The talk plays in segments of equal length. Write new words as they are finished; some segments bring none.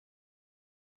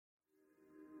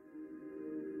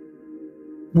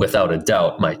without a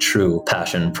doubt, my true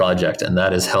passion project. And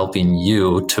that is helping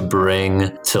you to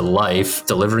bring to life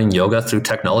delivering yoga through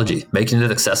technology, making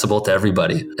it accessible to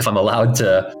everybody. If I'm allowed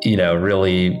to,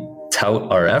 really tout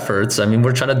our efforts,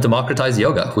 we're trying to democratize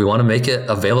yoga. We want to make it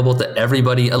available to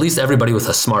everybody, at least everybody with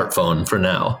a smartphone for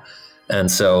now.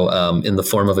 And so in the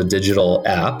form of a digital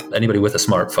app, anybody with a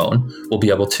smartphone will be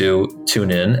able to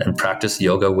tune in and practice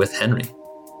yoga with Henry.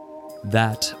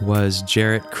 That was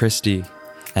Jarrett Christie,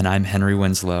 and I'm Henry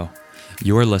Winslow.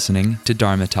 You're listening to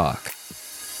Dharma Talk.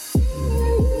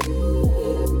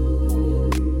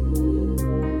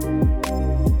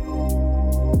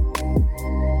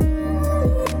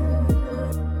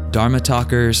 Dharma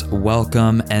Talkers,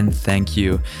 welcome and thank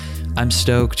you. I'm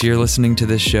stoked you're listening to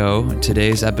this show,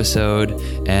 today's episode,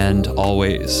 and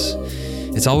always.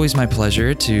 It's always my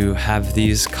pleasure to have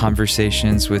these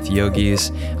conversations with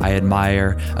yogis I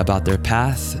admire about their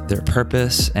path, their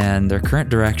purpose, and their current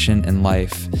direction in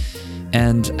life.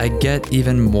 And I get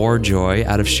even more joy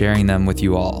out of sharing them with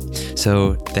you all.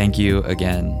 So thank you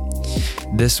again.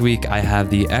 This week, I have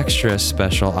the extra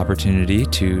special opportunity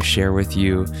to share with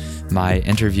you my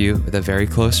interview with a very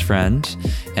close friend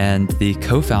and the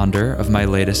co-founder of my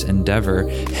latest endeavor,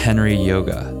 Henry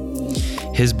Yoga.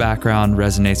 His background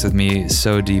resonates with me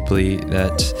so deeply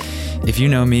that if you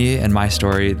know me and my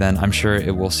story, then I'm sure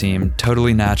it will seem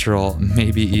totally natural,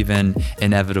 maybe even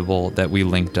inevitable that we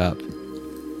linked up.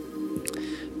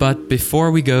 But before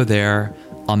we go there,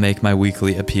 I'll make my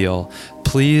weekly appeal.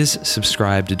 Please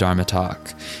subscribe to Dharma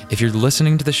Talk. If you're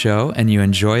listening to the show and you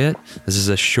enjoy it, this is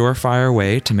a surefire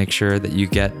way to make sure that you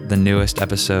get the newest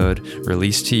episode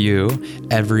released to you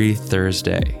every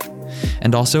Thursday.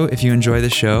 And also, if you enjoy the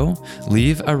show,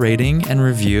 leave a rating and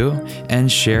review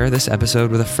and share this episode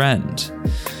with a friend.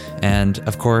 And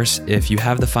of course, if you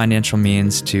have the financial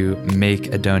means to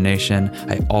make a donation,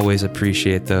 I always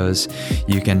appreciate those.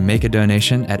 You can make a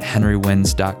donation at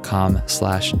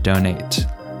henrywins.com/donate.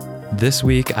 This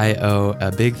week, I owe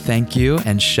a big thank you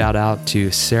and shout out to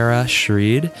Sarah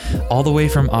Shreed, all the way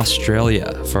from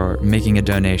Australia, for making a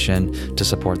donation to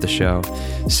support the show.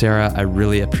 Sarah, I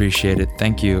really appreciate it.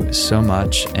 Thank you so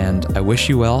much, and I wish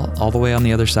you well all the way on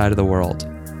the other side of the world.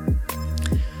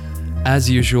 As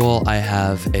usual, I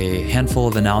have a handful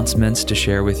of announcements to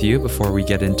share with you before we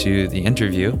get into the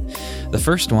interview. The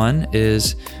first one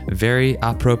is very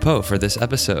apropos for this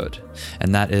episode,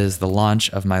 and that is the launch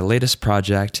of my latest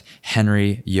project,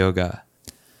 Henry Yoga.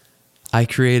 I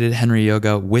created Henry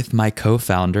Yoga with my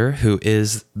co-founder, who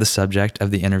is the subject of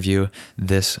the interview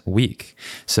this week.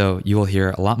 So you will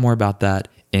hear a lot more about that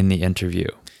in the interview.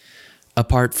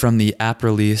 Apart from the app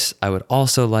release, I would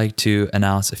also like to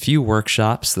announce a few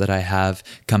workshops that I have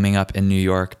coming up in New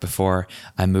York before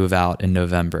I move out in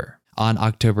November. On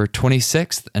October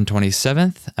 26th and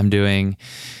 27th, I'm doing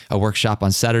a workshop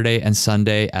on Saturday and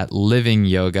Sunday at Living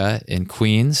Yoga in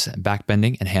Queens,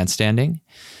 backbending and handstanding.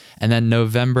 And then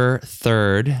November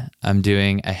 3rd, I'm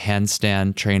doing a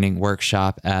handstand training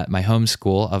workshop at my home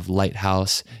school of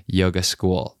Lighthouse Yoga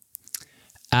School.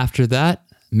 After that,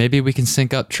 maybe we can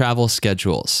sync up travel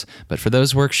schedules. But for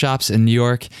those workshops in New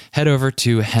York, head over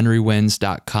to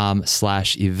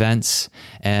henrywins.com/events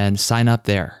and sign up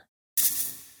there.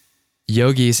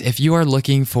 Yogis, if you are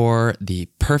looking for the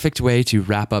perfect way to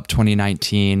wrap up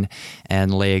 2019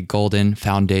 and lay a golden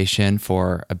foundation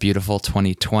for a beautiful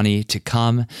 2020 to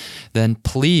come, then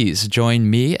please join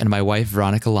me and my wife,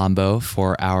 Veronica Lambo,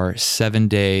 for our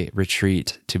 7-day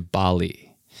retreat to Bali.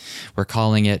 We're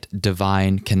calling it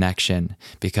Divine Connection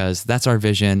because that's our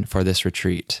vision for this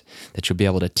retreat, that you'll be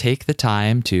able to take the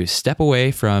time to step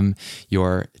away from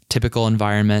your typical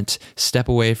environment, step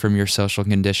away from your social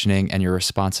conditioning and your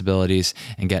responsibilities,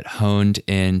 and get honed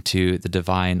into the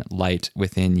divine light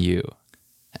within you.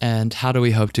 And how do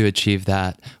we hope to achieve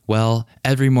that? Well,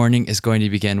 every morning is going to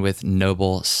begin with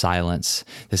noble silence.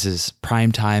 This is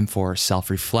prime time for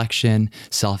self-reflection,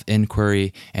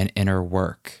 self-inquiry, and inner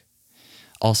work.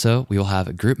 Also, we will have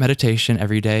a group meditation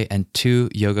every day and 2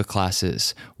 yoga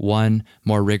classes, one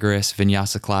more rigorous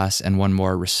vinyasa class and one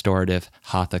more restorative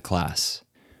hatha class.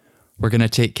 We're going to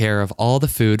take care of all the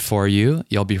food for you.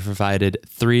 You'll be provided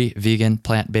 3 vegan,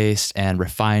 plant-based, and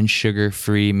refined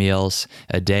sugar-free meals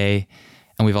a day.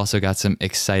 And we've also got some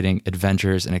exciting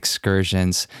adventures and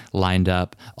excursions lined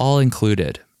up, all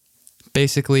included.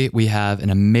 Basically, we have an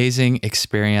amazing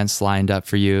experience lined up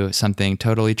for you, something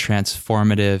totally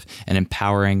transformative and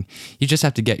empowering. You just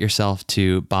have to get yourself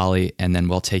to Bali, and then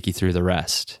we'll take you through the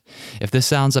rest. If this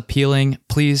sounds appealing,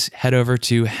 please head over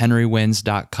to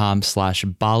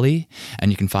henrywins.com/Bali, and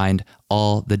you can find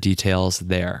all the details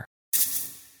there.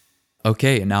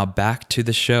 Okay, now back to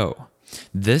the show.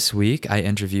 This week, I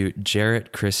interview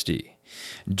Jarrett Christie.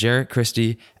 Jarrett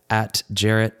Christie, at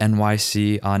Jarrett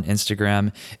NYC on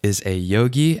Instagram, is a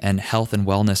yogi and health and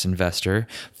wellness investor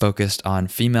focused on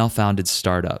female-founded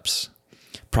startups.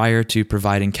 Prior to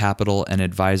providing capital and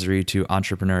advisory to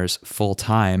entrepreneurs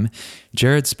full-time,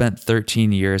 Jarrett spent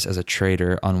 13 years as a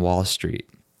trader on Wall Street.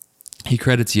 He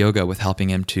credits yoga with helping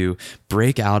him to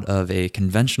break out of a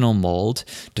conventional mold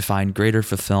to find greater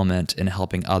fulfillment in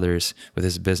helping others with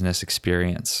his business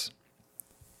experience.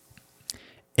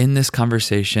 In this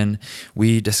conversation,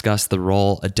 we discuss the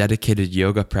role a dedicated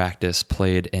yoga practice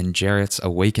played in Jarrett's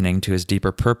awakening to his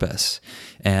deeper purpose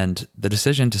and the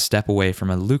decision to step away from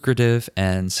a lucrative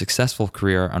and successful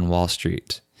career on Wall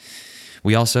Street.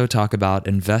 We also talk about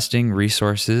investing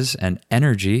resources and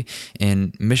energy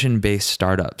in mission-based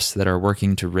startups that are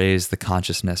working to raise the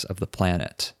consciousness of the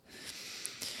planet.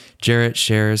 Jarrett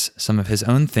shares some of his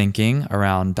own thinking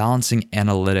around balancing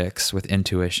analytics with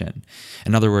intuition.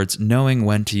 In other words, knowing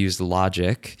when to use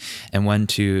logic and when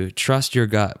to trust your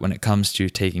gut when it comes to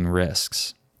taking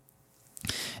risks.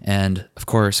 And of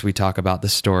course, we talk about the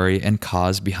story and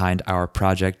cause behind our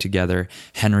project together,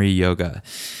 Henry Yoga,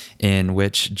 in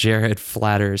which Jarrett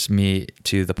flatters me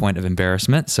to the point of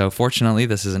embarrassment. So fortunately,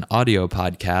 this is an audio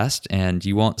podcast and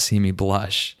you won't see me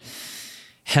blush.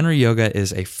 Henry Yoga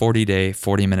is a 40-day,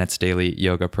 40 minutes daily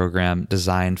yoga program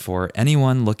designed for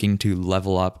anyone looking to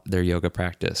level up their yoga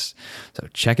practice. So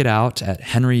check it out at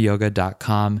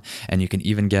henryyoga.com, and you can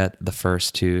even get the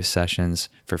first 2 sessions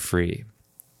for free.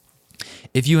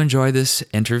 If you enjoy this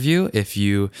interview, if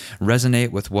you resonate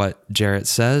with what Jarrett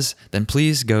says, then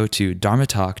please go to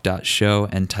dharmatalk.show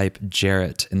and type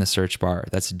Jarrett in the search bar.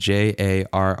 That's Jarret.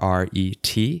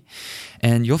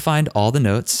 And you'll find all the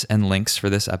notes and links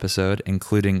for this episode,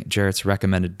 including Jarrett's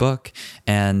recommended book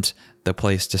and the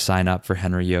place to sign up for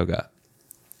Henry Yoga.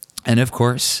 And of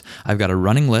course, I've got a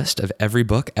running list of every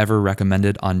book ever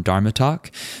recommended on Dharma Talk.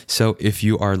 So if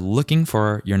you are looking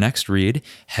for your next read,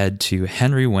 head to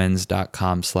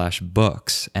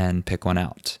henrywins.com/books and pick one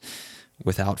out.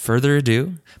 Without further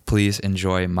ado, please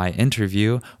enjoy my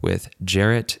interview with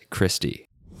Jarrett Christie.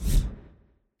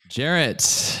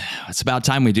 Jarrett, it's about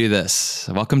time we do this.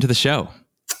 Welcome to the show.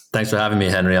 Thanks for having me,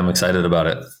 Henry. I'm excited about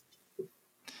it.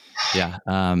 Yeah,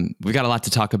 we've got a lot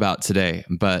to talk about today,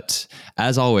 but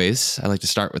as always, I like to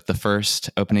start with the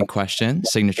first opening question,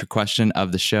 signature question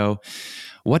of the show.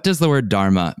 What does the word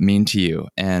Dharma mean to you,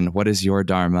 and what is your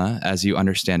Dharma as you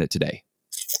understand it today?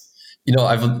 You know,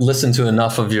 I've listened to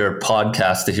enough of your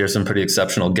podcast to hear some pretty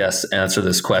exceptional guests answer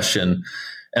this question.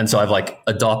 And so I've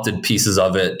adopted pieces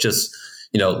of it, just,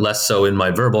 less so in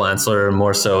my verbal answer,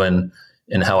 more so in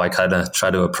how I kind of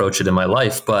try to approach it in my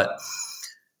life. But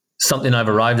something I've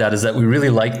arrived at is that we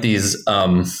really like these,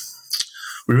 we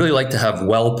really like to have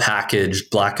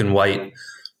well-packaged black and white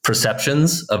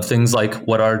perceptions of things like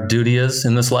what our duty is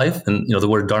in this life. And, the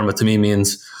word Dharma to me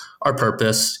means our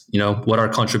purpose, what our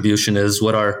contribution is,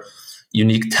 what our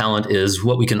unique talent is,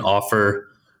 what we can offer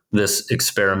this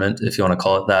experiment, if you want to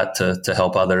call it that, to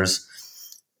help others.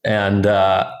 And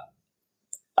I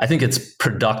think it's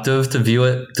productive to view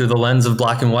it through the lens of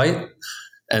black and white,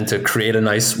 and to create a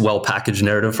nice, well-packaged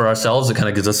narrative for ourselves. It kind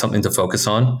of gives us something to focus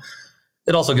on.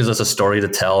 It also gives us a story to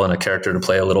tell and a character to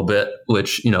play a little bit,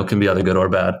 which, can be either good or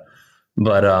bad.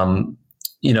 But, in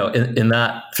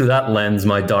that, through that lens,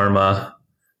 my Dharma,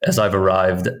 as I've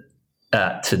arrived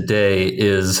at today,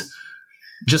 is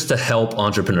just to help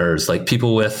entrepreneurs, like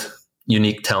people with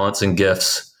unique talents and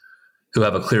gifts who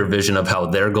have a clear vision of how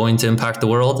they're going to impact the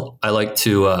world. I like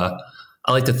to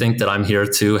think that I'm here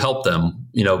to help them,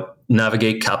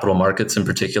 navigate capital markets in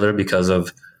particular because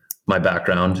of my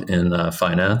background in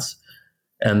finance,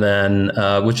 and then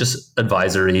with just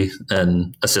advisory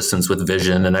and assistance with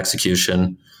vision and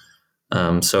execution.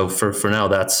 So for now,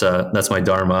 that's my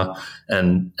Dharma,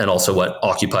 and also what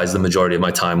occupies the majority of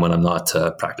my time when I'm not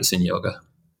practicing yoga.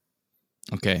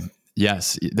 Okay.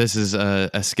 Yes, this is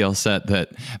a skill set that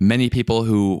many people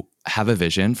who have a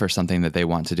vision for something that they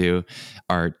want to do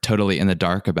are totally in the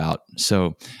dark about.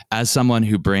 So as someone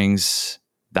who brings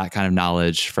that kind of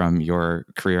knowledge from your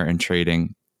career in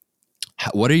trading,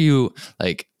 what are you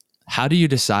like? How do you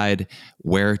decide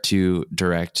where to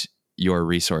direct your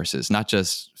resources, not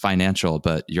just financial,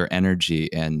 but your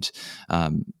energy and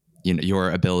your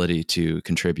ability to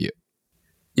contribute?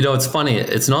 It's funny.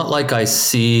 It's not like I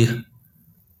see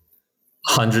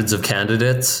hundreds of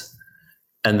candidates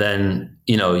and then,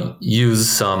 use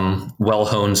some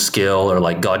well-honed skill or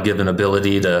God-given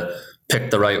ability to pick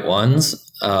the right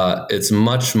ones. It's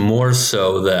much more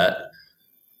so that,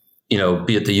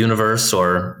 be it the universe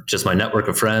or just my network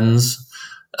of friends,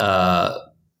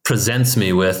 presents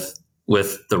me with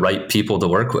with the right people to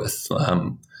work with.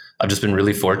 I've just been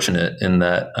really fortunate in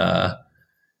that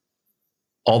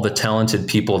all the talented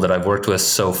people that I've worked with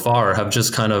so far have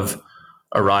just kind of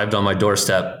arrived on my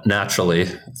doorstep naturally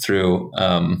through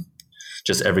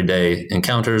just everyday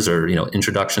encounters or,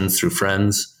 introductions through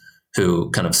friends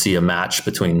who kind of see a match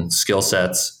between skill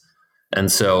sets.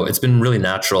 And so it's been really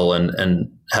natural and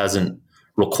hasn't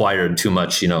required too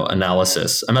much,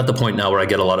 analysis. I'm at the point now where I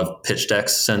get a lot of pitch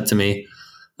decks sent to me,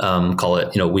 call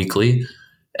it, weekly.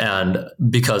 And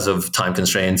because of time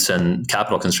constraints and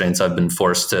capital constraints, I've been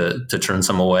forced to turn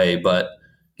some away. But,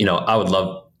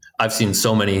 I've seen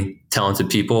so many talented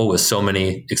people with so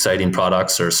many exciting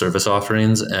products or service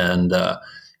offerings. And,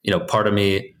 part of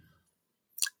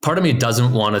me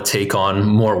doesn't want to take on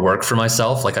more work for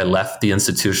myself. Like I left the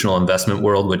institutional investment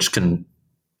world, which can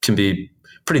be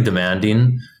pretty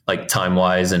demanding, like time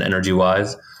wise and energy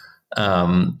wise.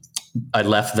 I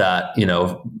left that,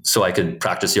 so I could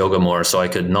practice yoga more, so I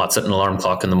could not set an alarm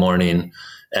clock in the morning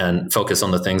and focus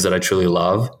on the things that I truly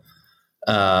love.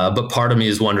 But part of me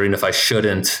is wondering if I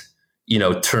shouldn't,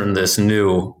 turn this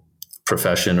new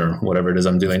profession or whatever it is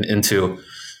I'm doing into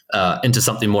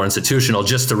something more institutional,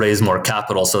 just to raise more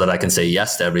capital so that I can say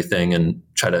yes to everything and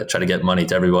try to get money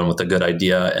to everyone with a good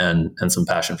idea and some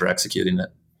passion for executing it.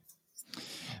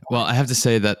 Well, I have to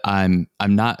say that I'm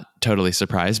not totally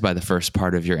surprised by the first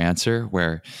part of your answer,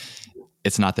 where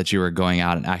it's not that you were going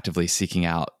out and actively seeking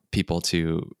out people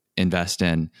to invest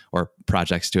in or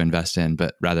projects to invest in,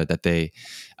 but rather that they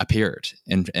appeared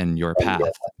in your path.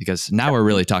 Because now we're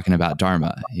really talking about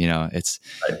Dharma. It's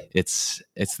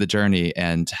the journey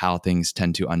and how things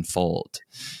tend to unfold.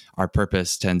 Our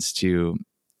purpose tends to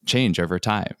change over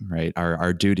time, right?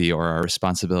 Our duty or our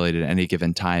responsibility at any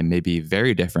given time may be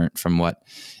very different from what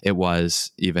it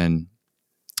was even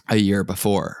a year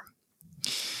before.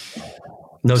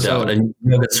 No doubt. And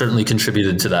that certainly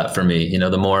contributed to that for me.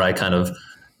 The more I kind of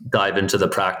dive into the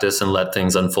practice and let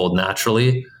things unfold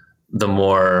naturally, the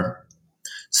more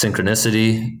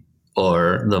synchronicity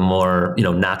or the more,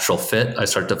 natural fit I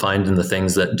start to find in the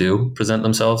things that do present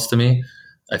themselves to me.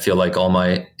 I feel like all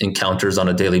my encounters on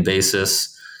a daily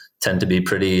basis tend to be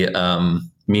pretty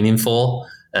meaningful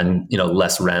and,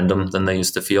 less random than they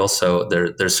used to feel. So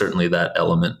there's certainly that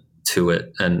element to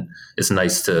it. And it's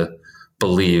nice to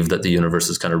believe that the universe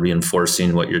is kind of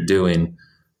reinforcing what you're doing,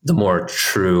 the more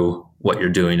true what you're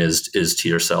doing is to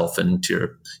yourself and to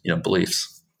your,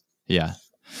 beliefs. Yeah.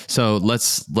 So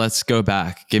let's go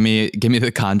back. Give me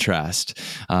the contrast.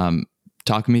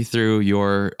 Talk me through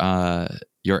your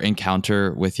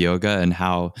encounter with yoga and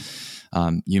how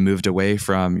you moved away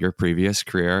from your previous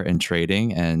career in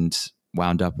trading and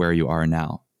wound up where you are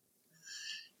now.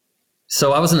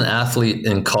 So I was an athlete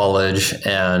in college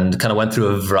and kind of went through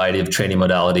a variety of training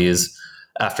modalities.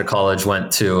 After college,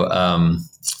 went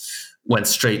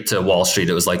straight to Wall Street.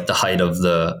 It was like the height of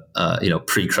the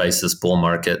pre-crisis bull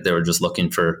market. They were just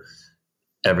looking for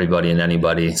everybody and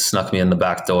anybody. Snuck me in the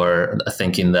back door,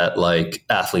 thinking that like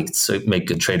athletes make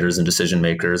good traders and decision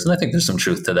makers. And I think there's some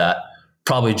truth to that.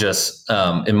 Probably just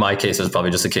in my case, it was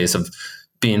probably just a case of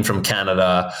being from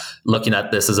Canada, looking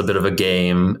at this as a bit of a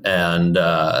game, and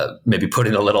maybe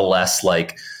putting a little less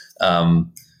like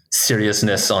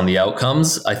seriousness on the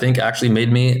outcomes. I think actually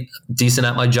made me decent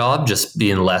at my job, just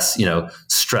being less,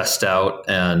 stressed out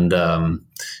and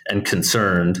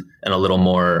concerned, and a little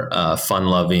more fun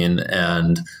loving.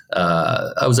 And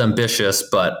I was ambitious,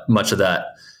 but much of that,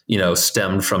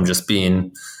 stemmed from just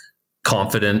being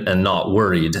confident and not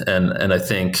worried. And I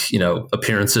think,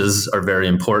 appearances are very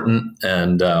important.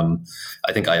 And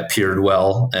I think I appeared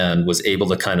well and was able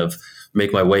to kind of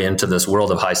make my way into this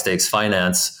world of high stakes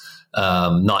finance,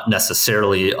 not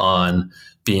necessarily on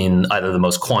being either the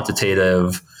most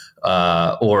quantitative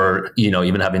or,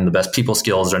 even having the best people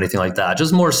skills or anything like that,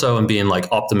 just more so in being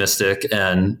like optimistic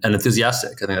and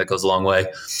enthusiastic. I think that goes a long way.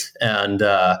 And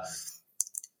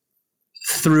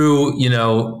through,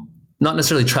 not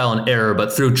necessarily trial and error,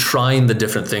 but through trying the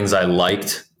different things I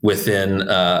liked within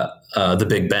the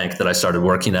big bank that I started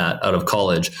working at out of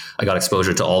college, I got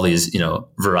exposure to all these,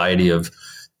 variety of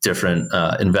different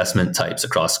investment types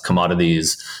across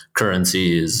commodities,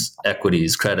 currencies,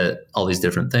 equities, credit, all these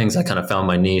different things. I kind of found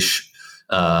my niche.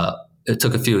 It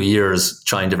took a few years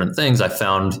trying different things. I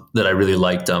found that I really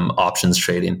liked options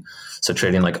trading. So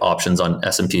trading like options on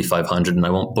S&P 500, and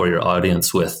I won't bore your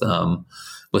audience with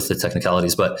the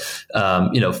technicalities, but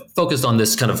focused on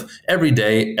this kind of every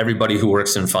day. Everybody who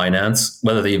works in finance,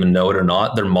 whether they even know it or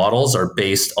not, their models are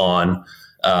based on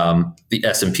the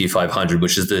S&P 500,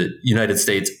 which is the United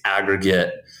States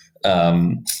aggregate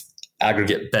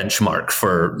aggregate benchmark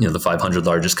for, the 500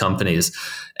 largest companies.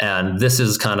 And this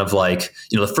is kind of like,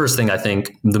 the first thing I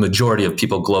think the majority of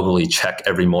people globally check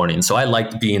every morning. So I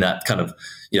liked being at kind of,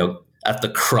 at the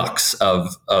crux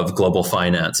of global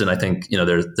finance. And I think,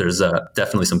 there's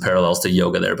definitely some parallels to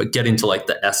yoga there, but getting to like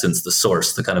the essence, the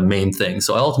source, the kind of main thing.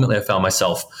 So ultimately I found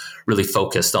myself really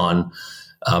focused on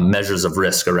measures of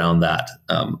risk around that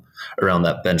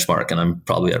benchmark. And I'm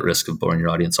probably at risk of boring your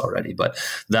audience already, but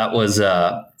that was,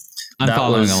 I'm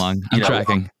following along. I'm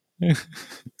tracking.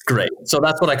 Great. So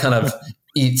that's what I kind of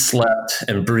eat, slept,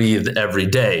 and breathed every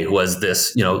day, was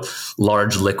this,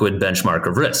 large liquid benchmark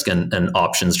of risk and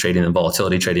options trading and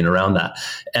volatility trading around that.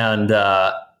 And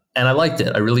I liked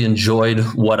it. I really enjoyed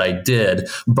what I did,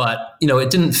 but, it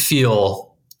didn't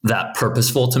feel that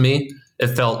purposeful to me. It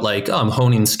felt like, I'm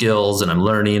honing skills and I'm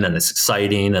learning and it's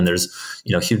exciting and there's,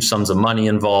 huge sums of money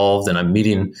involved and I'm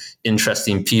meeting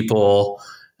interesting people.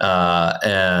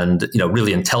 And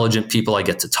really intelligent people I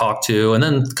get to talk to. And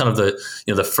then kind of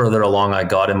the further along I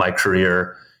got in my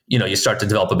career, you start to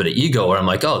develop a bit of ego where I'm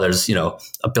like, oh, there's,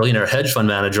 a billionaire hedge fund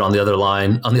manager on the other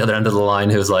end of the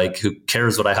line who's like, who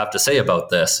cares what I have to say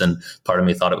about this? And part of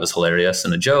me thought it was hilarious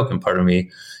and a joke. And part of me,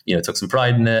 took some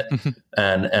pride in it.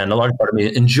 and a large part of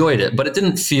me enjoyed it, but it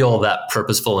didn't feel that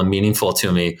purposeful and meaningful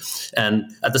to me. And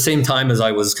at the same time as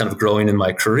I was kind of growing in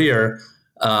my career,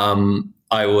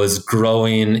 I was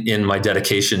growing in my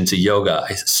dedication to yoga.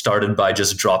 I started by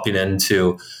just dropping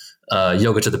into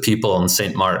Yoga to the People in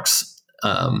St. Mark's,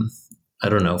 I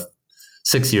don't know,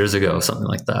 6 years ago, something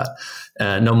like that.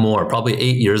 No more, probably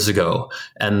 8 years ago.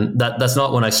 And that's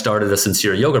not when I started a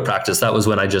sincere yoga practice. That was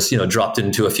when I just, dropped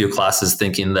into a few classes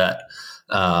thinking that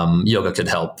yoga could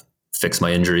help fix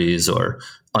my injuries or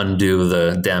undo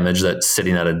the damage that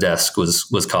sitting at a desk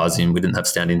was causing. We didn't have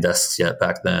standing desks yet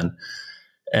back then.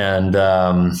 And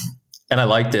I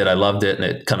liked it. I loved it. And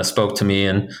it kind of spoke to me.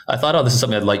 And I thought, oh, this is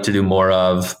something I'd like to do more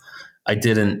of. I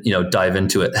didn't, dive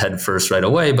into it head first right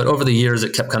away, but over the years,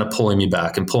 it kept kind of pulling me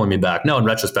back. Now, in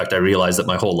retrospect, I realized that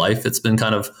my whole life,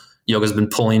 yoga's been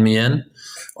pulling me in.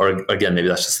 Or again, maybe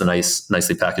that's just the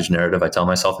nicely packaged narrative I tell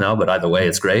myself now, but either way,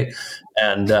 it's great.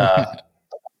 And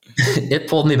it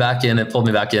pulled me back in.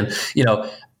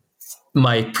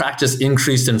 My practice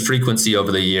increased in frequency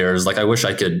over the years. Like I wish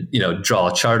I could, draw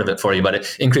a chart of it for you, but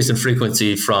it increased in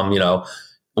frequency from,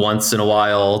 once in a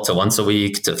while to once a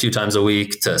week to a few times a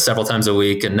week to several times a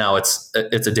week. And now it's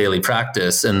a daily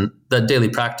practice. And that daily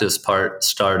practice part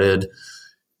started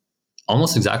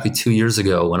almost exactly 2 years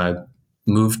ago when I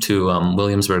moved to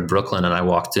Williamsburg, Brooklyn, and I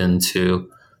walked into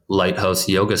Lighthouse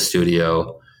Yoga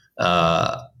Studio,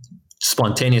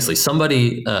 spontaneously.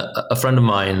 Somebody, a friend of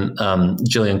mine,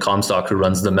 Jillian Comstock, who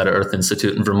runs the Meta Earth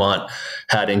Institute in Vermont,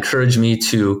 had encouraged me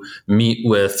to meet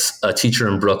with a teacher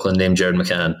in Brooklyn named Jared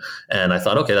McCann. And I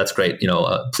thought, okay, that's great.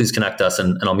 Please connect us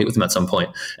and I'll meet with him at some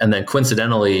point. And then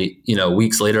coincidentally,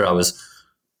 weeks later, I was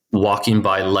walking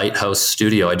by Lighthouse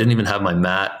Studio. I didn't even have my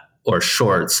mat or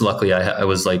shorts. Luckily, I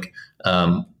was like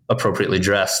appropriately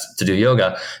dressed to do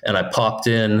yoga. And I popped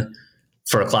in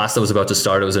for a class that was about to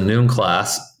start. It was a noon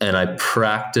class, and I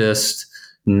practiced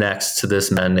next to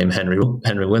this man named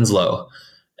Henry Winslow.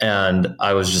 And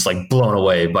I was just like blown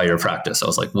away by your practice. I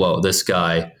was like, whoa, this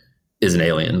guy is an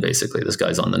alien, basically. This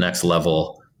guy's on the next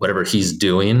level. Whatever he's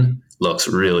doing looks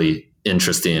really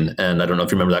interesting. And I don't know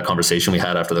if you remember that conversation we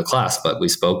had after the class, but we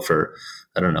spoke for,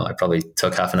 I don't know, I probably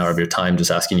took half an hour of your time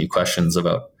just asking you questions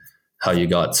about how you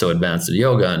got so advanced in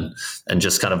yoga and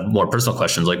just kind of more personal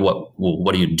questions like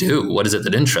what do you do? What is it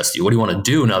that interests you? What do you want to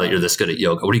do now that you're this good at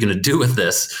yoga? What are you going to do with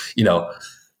this,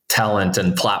 talent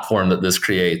and platform that this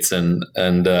creates? And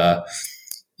from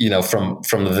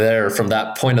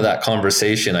that point of that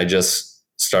conversation, I just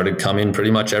started coming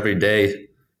pretty much every day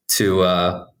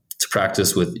to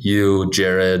practice with you,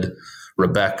 Jared,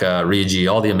 Rebecca, Regi,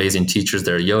 all the amazing teachers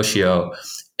there, Yoshio,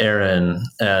 Aaron,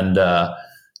 and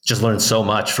just learned so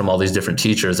much from all these different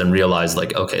teachers and realized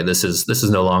like, okay, this is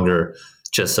no longer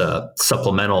just a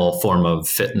supplemental form of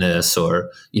fitness or,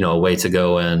 a way to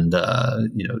go and,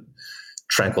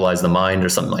 tranquilize the mind or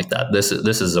something like that. This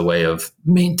is a way of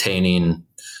maintaining,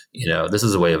 this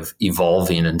is a way of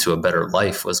evolving into a better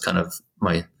life was kind of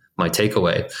my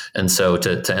takeaway. And so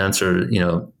to answer,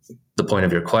 the point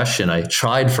of your question, I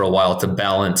tried for a while to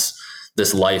balance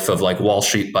this life of like Wall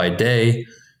Street by day,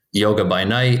 yoga by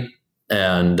night,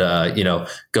 and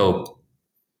go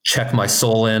check my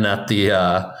soul in at the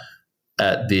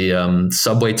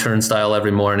subway turnstile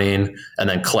every morning, and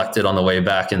then collect it on the way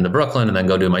back into Brooklyn, and then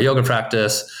go do my yoga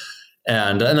practice.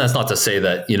 And that's not to say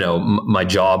that my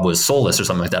job was soulless or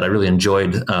something like that. I really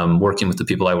enjoyed working with the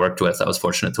people I worked with. I was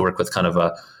fortunate to work with kind of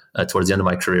towards the end of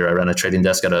my career, I ran a trading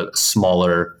desk at a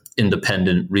smaller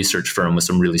independent research firm with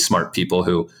some really smart people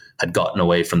who had gotten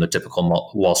away from the typical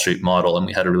Wall Street model, and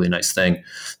we had a really nice thing.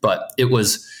 But it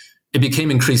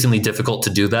became increasingly difficult to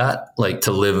do that, like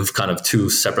to live kind of two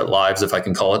separate lives, if I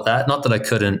can call it that. Not that I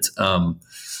couldn't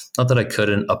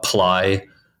apply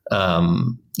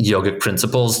yogic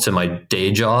principles to my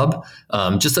day job,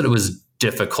 just that it was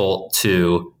difficult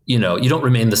to, you don't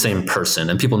remain the same person,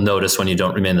 and people notice when you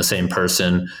don't remain the same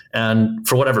person. And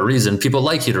for whatever reason, people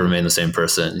like you to remain the same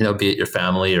person, be it your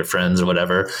family or friends or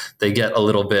whatever. They get a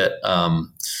little bit,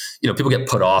 people get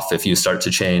put off if you start to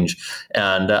change.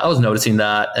 And I was noticing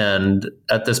that. And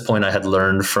at this point, I had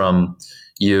learned from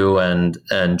you and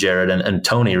Jared and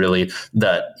Tony really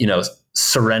that,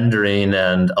 surrendering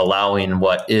and allowing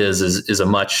what is a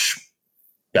much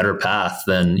better path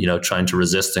than, trying to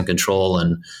resist and control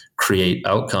and create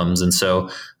outcomes. And so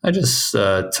I just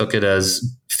took it as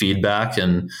feedback,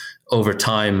 and over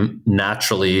time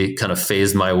naturally kind of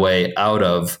phased my way out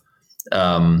of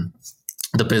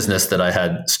the business that I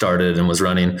had started and was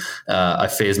running. I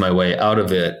phased my way out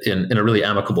of it in a really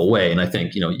amicable way. And I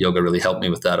think, yoga really helped me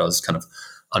with that. I was kind of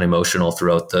unemotional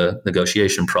throughout the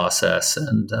negotiation process,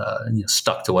 and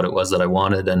stuck to what it was that I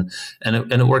wanted, and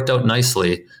it worked out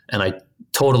nicely. And I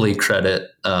totally credit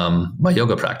my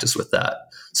yoga practice with that.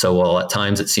 So while at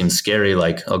times it seems scary,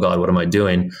 like, oh God, what am I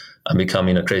doing? I'm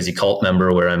becoming a crazy cult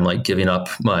member where I'm like giving up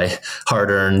my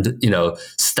hard-earned,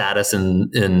 status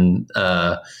in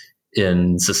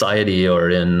society or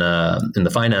in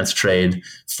the finance trade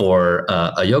for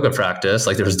a yoga practice.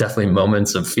 Like, there was definitely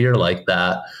moments of fear like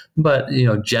that. But,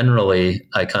 generally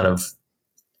I kind of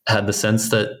had the sense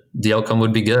that the outcome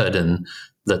would be good, and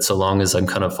that so long as I'm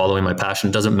kind of following my passion,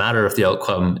 it doesn't matter if the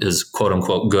outcome is quote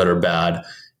unquote good or bad.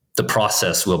 The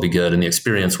process will be good, and the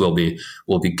experience will be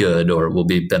good, or will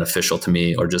be beneficial to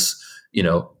me, or just,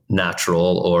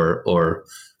 natural, or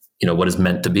what is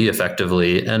meant to be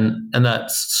effectively. And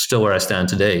that's still where I stand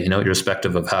today,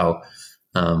 irrespective of how,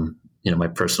 my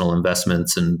personal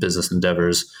investments and business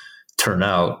endeavors turn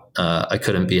out. I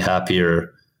couldn't be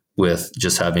happier with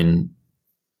just having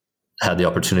had the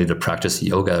opportunity to practice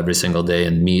yoga every single day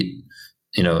and meet,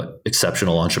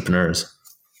 exceptional entrepreneurs.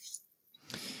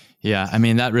 Yeah. I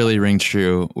mean, that really rings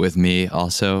true with me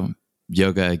also.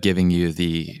 Yoga giving you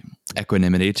the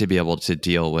equanimity to be able to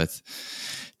deal with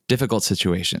difficult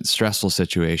situations, stressful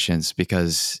situations,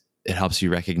 because it helps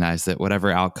you recognize that whatever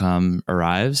outcome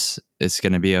arrives, it's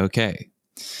going to be okay.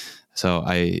 So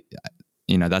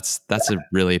that's a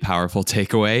really powerful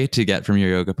takeaway to get from your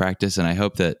yoga practice. And I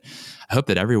hope that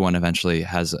everyone eventually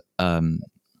has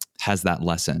that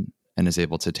lesson and is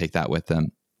able to take that with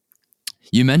them.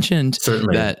 You mentioned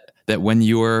Certainly. that when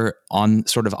you were on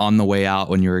the way out,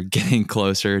 when you were getting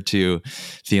closer to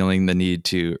feeling the need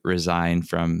to resign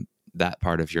from that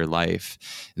part of your life,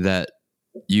 that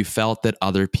you felt that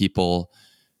other people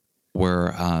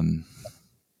were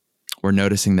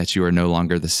noticing that you were no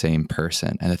longer the same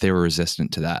person, and that they were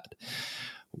resistant to that.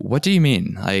 What do you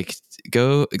mean? Like,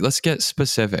 let's get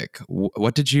specific.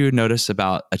 What did you notice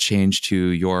about a change to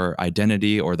your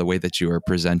identity or the way that you were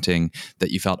presenting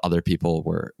that you felt other people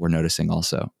were noticing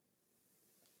also?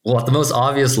 Well, at the most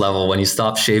obvious level, when you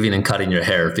stop shaving and cutting your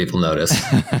hair, people notice.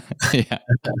 Yeah.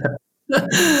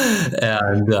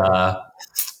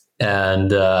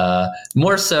 and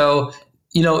more so,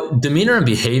 demeanor and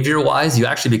behavior wise, you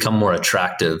actually become more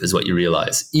attractive, is what you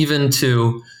realize, even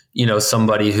to,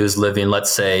 somebody who's living, let's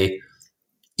say,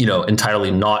 entirely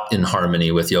not in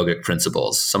harmony with yogic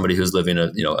principles, somebody who's living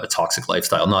a toxic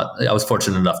lifestyle. I was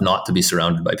fortunate enough not to be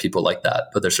surrounded by people like that,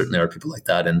 but there certainly are people like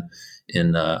that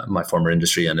in my former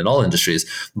industry and in all industries.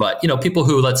 But, people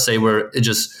who, let's say, were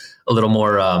just a little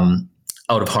more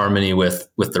out of harmony with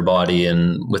their body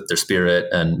and with their spirit,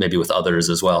 and maybe with others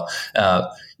as well.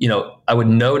 I would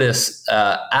notice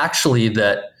actually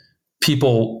that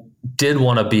people did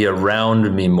want to be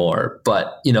around me more,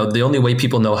 but the only way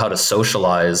people know how to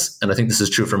socialize, and I think this is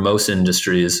true for most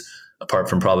industries apart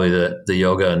from probably the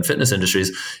yoga and fitness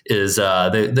industries, is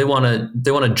they want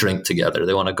to drink together.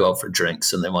 They want to go out for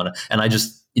drinks, and I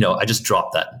just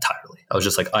dropped that entirely. I was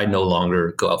just like, I no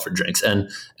longer go out for drinks, and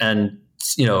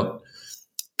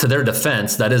to their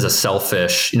defense, that is a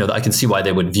selfish, I can see why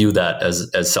they would view that as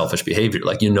selfish behavior.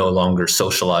 Like, you no longer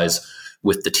socialize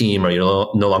with the team, or you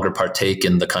no longer partake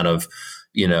in the kind of,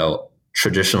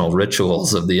 traditional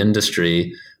rituals of the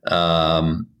industry.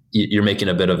 You're making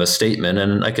a bit of a statement,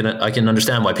 and I can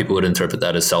understand why people would interpret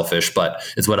that as selfish, but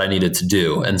it's what I needed to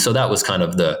do. And so that was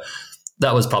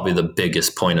probably the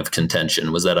biggest point of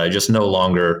contention, was that I just no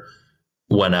longer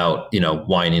went out,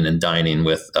 whining and dining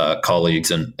with colleagues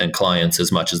and clients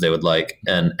as much as they would like.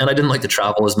 And I didn't like to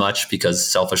travel as much because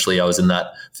selfishly I was in that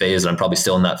phase, and I'm probably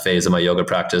still in that phase of my yoga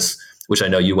practice, which I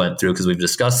know you went through because we've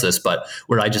discussed this, but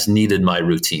where I just needed my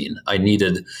routine. I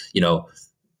needed,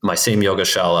 my same yoga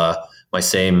shala, my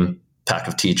same pack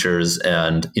of teachers,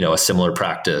 and, a similar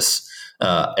practice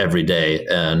every day.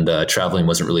 And traveling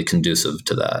wasn't really conducive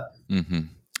to that. Mm-hmm.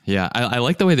 Yeah. I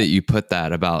like the way that you put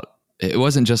that about, it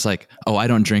wasn't just like, oh, I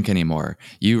don't drink anymore.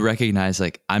 You recognize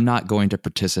like, I'm not going to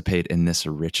participate in this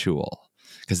ritual,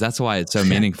 because that's why it's so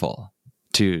meaningful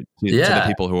to the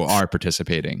people who are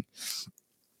participating.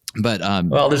 But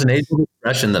well, there's an age-old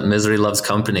expression that misery loves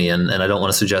company, and I don't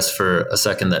want to suggest for a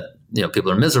second that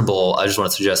people are miserable. I just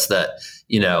want to suggest that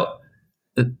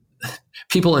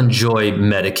people enjoy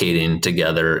medicating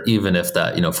together, even if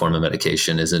that form of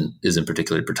medication isn't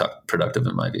particularly productive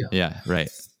in my view. Yeah,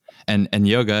 right. And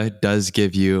yoga does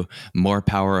give you more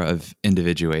power of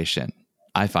individuation.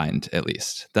 I find, at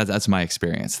least that's my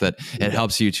experience, that it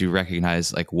helps you to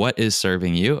recognize like what is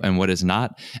serving you and what is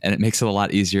not. And it makes it a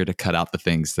lot easier to cut out the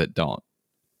things that don't.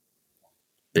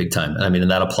 Big time. I mean,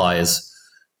 and that applies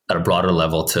at a broader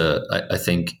level to, I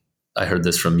think I heard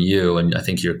this from you, and I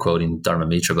think you're quoting Dharma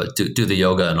Mitra, but do the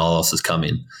yoga and all else is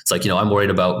coming. It's like, I'm worried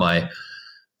about my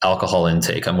alcohol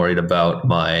intake. I'm worried about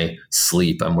my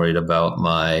sleep. I'm worried about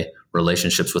my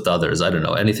relationships with others. I don't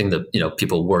know, anything that,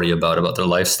 people worry about their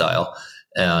lifestyle.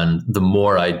 And the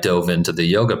more I dove into the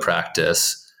yoga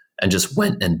practice and just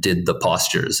went and did the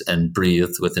postures and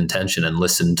breathed with intention and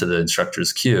listened to the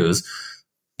instructor's cues,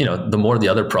 the more the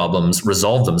other problems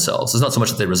resolve themselves. It's not so much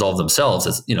that they resolve themselves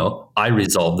as, I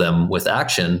resolve them with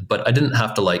action, but I didn't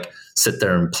have to like sit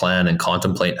there and plan and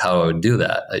contemplate how I would do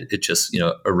that. It just,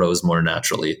 arose more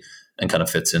naturally and kind of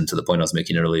fits into the point I was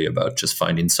making earlier about just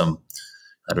finding some,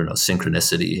 I don't know,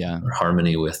 synchronicity or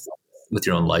harmony with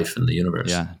your own life and the universe.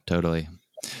 Yeah, totally.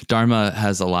 Dharma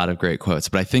has a lot of great quotes,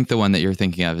 but I think the one that you're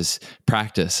thinking of is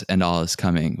practice and all is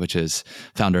coming, which is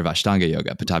founder of Ashtanga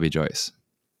Yoga, Pattabhi Jois.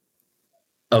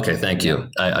 Okay, thank you.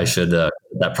 I should that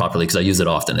properly because I use it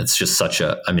often. It's just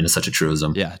it's such a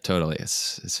truism. Yeah, totally.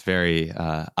 It's very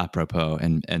apropos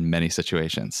in many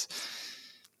situations.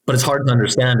 But it's hard to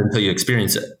understand until you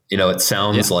experience it. It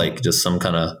sounds like just some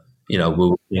kind of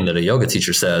woo thing that a yoga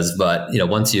teacher says, but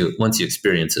once you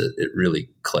experience it, it really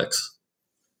clicks.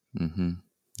 Mm-hmm.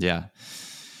 Yeah,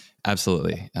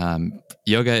 absolutely.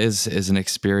 Yoga is an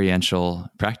experiential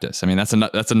practice. I mean, that's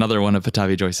another one of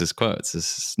Pattabhi Jois's quotes.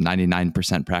 This is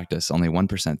 99% practice, only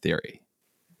 1% theory.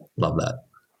 Love that.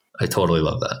 I totally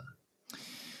love that.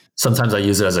 Sometimes I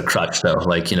use it as a crutch though.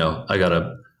 Like,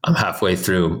 I'm halfway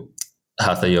through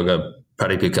Hatha Yoga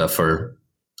Pradipika for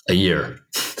a year.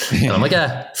 And I'm like,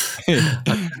 I don't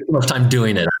have enough time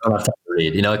doing it. I don't have time to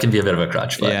read. It can be a bit of a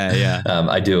crutch, but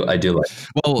I do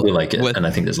like it. And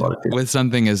I think there's a lot of people. With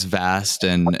something as vast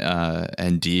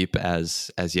and deep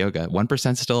as yoga,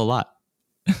 1% is still a lot.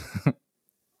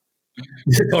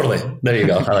 Totally. There you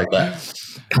go. I like that.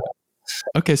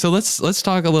 Okay. So let's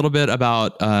talk a little bit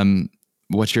about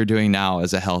what you're doing now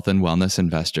as a health and wellness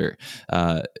investor.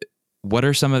 What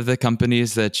are some of the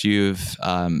companies that you've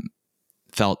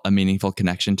felt a meaningful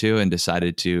connection to and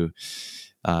decided to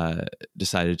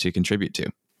contribute to?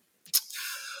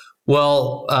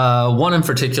 Well, one in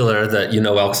particular that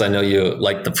well, because I know you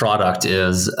like the product,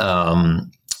 is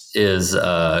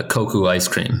Koku ice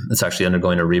cream. It's actually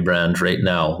undergoing a rebrand right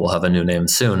now. We'll have a new name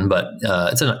soon, but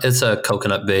it's a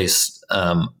coconut-based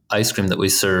ice cream that we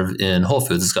serve in Whole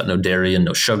Foods. It's got no dairy and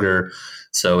no sugar.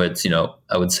 So it's,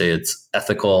 I would say it's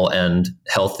ethical and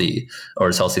healthy, or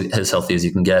as healthy as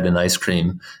you can get in ice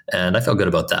cream. And I feel good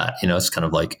about that. It's kind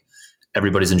of like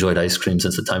everybody's enjoyed ice cream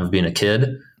since the time of being a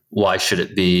kid. Why should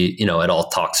it be, at all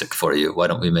toxic for you? Why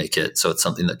don't we make it so it's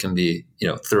something that can be,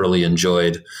 thoroughly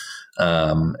enjoyed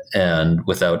and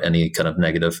without any kind of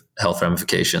negative health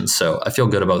ramifications? So I feel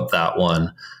good about that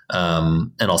one.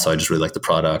 And also I just really like the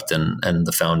product, and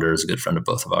the founder is a good friend of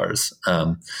both of ours.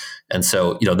 And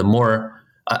so, the more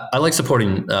I like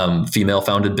supporting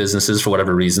female-founded businesses for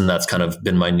whatever reason. That's kind of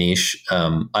been my niche.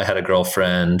 I had a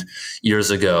girlfriend years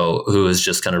ago who was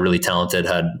just kind of really talented,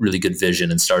 had really good vision,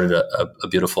 and started a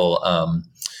beautiful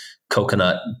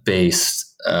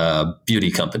coconut-based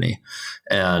beauty company.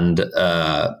 And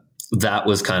that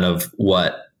was kind of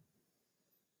what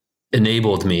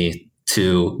enabled me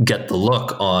to get the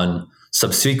look on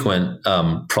subsequent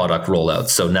product rollouts.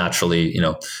 So naturally,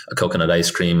 a coconut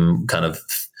ice cream kind of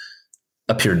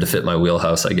appeared to fit my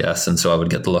wheelhouse, I guess. And so I would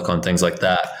get the look on things like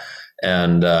that.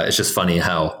 And it's just funny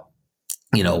how,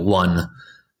 one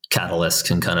catalyst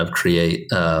can kind of create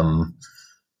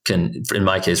in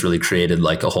my case, really created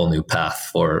like a whole new path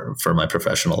for my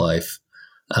professional life.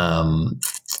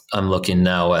 I'm looking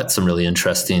now at some really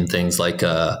interesting things like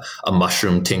a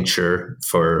mushroom tincture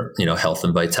for, health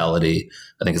and vitality.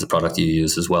 I think it's a product you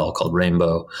use as well called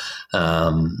Rainbow.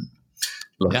 And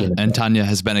Tanya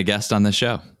has been a guest on the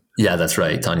show. Yeah, that's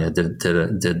right. Tanya did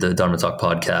the Dharma Talk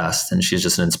podcast, and she's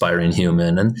just an inspiring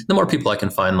human. And the more people I can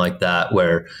find like that,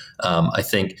 where I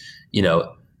think,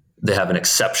 they have an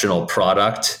exceptional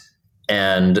product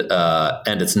and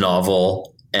it's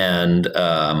novel and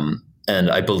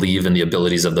I believe in the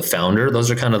abilities of the founder. Those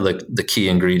are kind of the key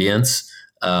ingredients.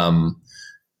 If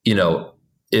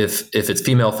it's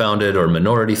female founded or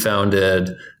minority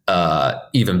founded,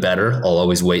 even better. I'll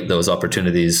always weight those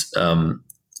opportunities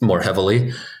more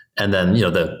heavily. And then,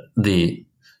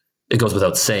 it goes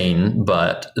without saying,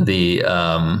 but the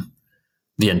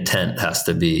intent has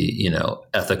to be,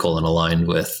 ethical and aligned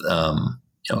with,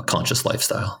 a conscious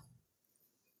lifestyle.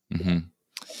 Mm-hmm.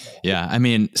 Yeah. I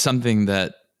mean, something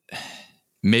that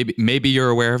maybe you're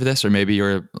aware of this, or maybe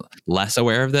you're less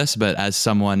aware of this, but as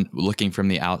someone looking from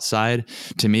the outside,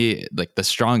 to me, like the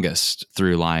strongest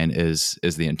through line is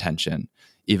the intention,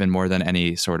 even more than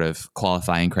any sort of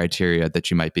qualifying criteria that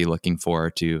you might be looking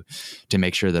for to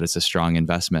make sure that it's a strong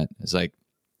investment. It's like,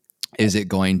 is it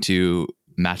going to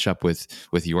match up with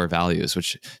your values,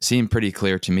 which seem pretty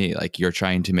clear to me? Like you're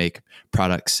trying to make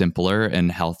products simpler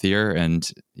and healthier and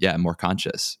more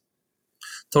conscious.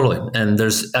 Totally. And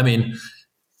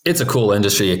it's a cool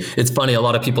industry. It's funny. A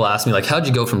lot of people ask me like, how'd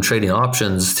you go from trading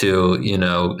options to,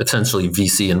 essentially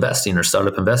VC investing or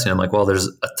startup investing? I'm like, well, there's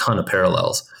a ton of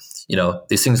parallels.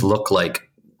 These things look like,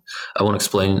 I won't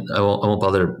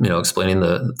bother, explaining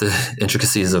the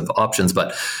intricacies of options,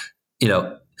 but,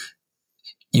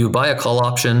 you buy a call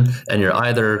option and you're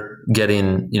either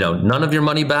getting, none of your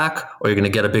money back, or you're going to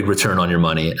get a big return on your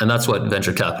money. And that's what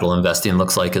venture capital investing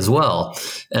looks like as well.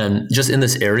 And just in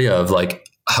this area of like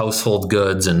household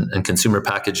goods and consumer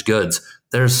packaged goods,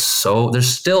 there's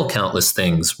still countless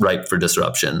things ripe for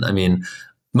disruption. I mean,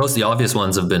 most of the obvious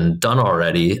ones have been done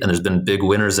already, and there's been big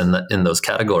winners in those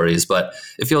categories, but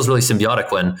it feels really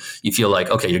symbiotic when you feel like,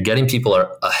 okay, you're getting people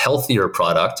a healthier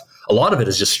product. A lot of it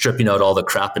is just stripping out all the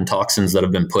crap and toxins that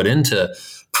have been put into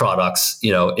products,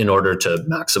 in order to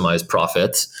maximize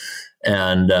profits,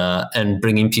 and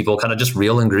bringing people kind of just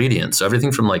real ingredients. So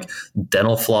everything from like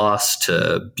dental floss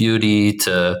to beauty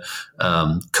to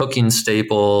cooking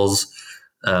staples,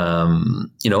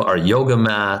 our yoga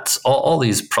mats, all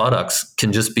these products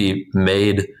can just be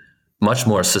made much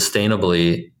more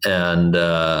sustainably and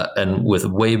with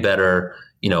way better,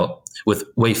 with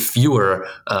way fewer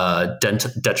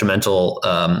detrimental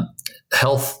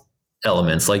health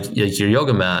elements. Like your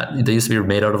yoga mat, they used to be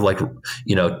made out of like,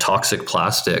 toxic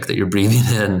plastic that you're breathing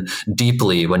in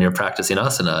deeply when you're practicing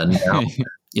asana. And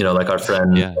now, like our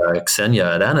friend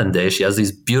Ksenia at Anande, she has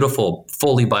these beautiful,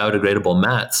 fully biodegradable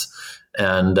mats.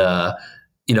 And,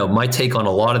 my take on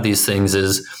a lot of these things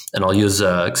is, and I'll use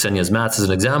Ksenia's mats as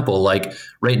an example, like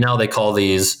right now they call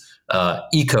these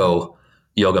eco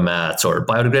yoga mats or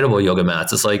biodegradable yoga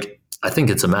mats. It's like, I think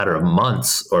it's a matter of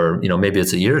months or, maybe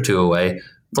it's a year or two away.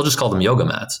 They'll just call them yoga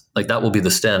mats. Like that will be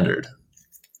the standard.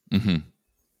 Mm-hmm.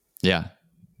 Yeah.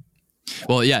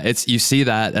 Well, yeah, you see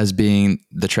that as being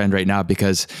the trend right now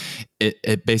because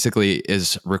it basically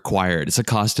is required. It's a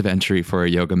cost of entry for a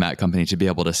yoga mat company to be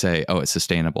able to say, oh, it's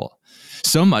sustainable.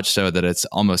 So much so that it's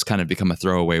almost kind of become a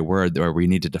throwaway word where we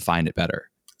need to define it better.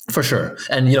 For sure.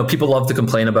 And, people love to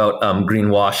complain about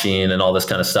greenwashing and all this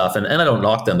kind of stuff. And I don't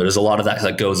knock them. There's a lot of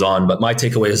that goes on. But my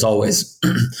takeaway is always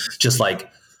just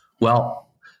like, well,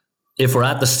 if we're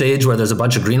at the stage where there's a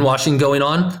bunch of greenwashing going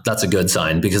on, that's a good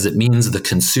sign because it means the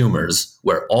consumers,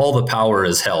 where all the power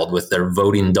is held with their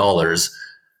voting dollars,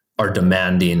 are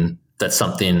demanding that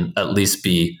something at least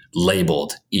be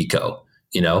labeled eco.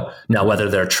 Now, whether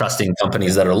they're trusting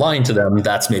companies that are lying to them,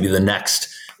 that's maybe the next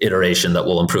iteration that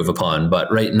we'll improve upon.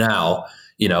 But right now,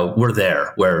 we're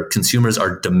there where consumers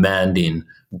are demanding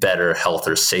better,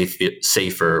 healthier,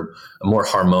 safer, more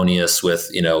harmonious with,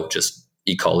 just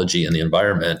ecology and the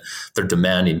environment. They're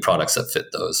demanding products that fit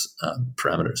those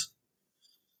parameters.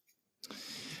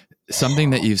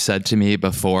 Something that you've said to me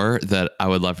before that I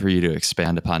would love for you to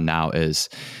expand upon now is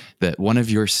that one of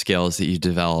your skills that you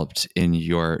developed in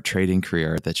your trading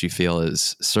career that you feel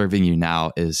is serving you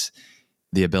now is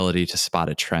the ability to spot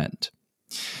a trend.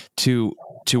 To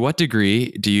what degree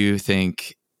do you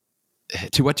think,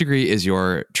 to what degree is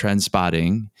your trend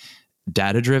spotting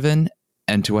data driven?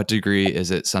 And to what degree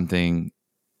is it something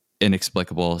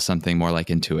inexplicable, something more like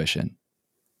intuition?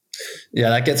 Yeah,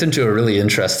 that gets into a really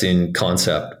interesting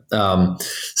concept.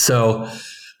 So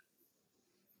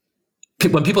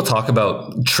when people talk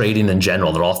about trading in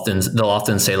general, they'll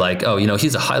often say like, oh,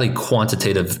 he's a highly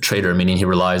quantitative trader, meaning he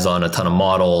relies on a ton of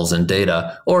models and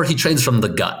data, or he trades from the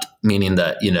gut, meaning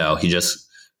that, he just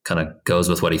kind of goes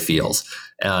with what he feels.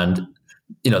 And,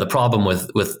 the problem with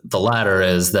the latter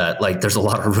is that like, there's a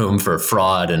lot of room for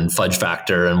fraud and fudge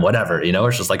factor and whatever,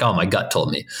 it's just like, oh, my gut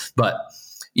told me. But,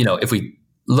 if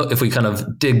we kind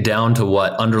of dig down to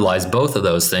what underlies both of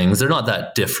those things, they're not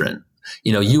that different.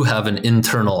 You have an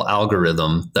internal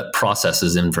algorithm that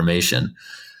processes information.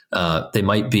 They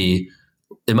might be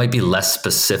less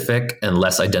specific and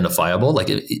less identifiable. Like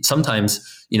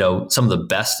sometimes, some of the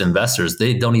best investors,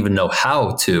 they don't even know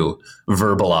how to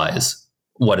verbalize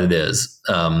what it is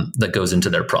that goes into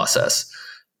their process.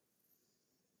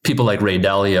 People like Ray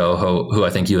Dalio, who I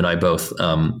think you and I both,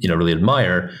 really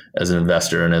admire as an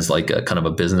investor and as like a kind of a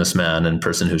businessman and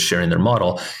person who's sharing their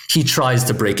model, he tries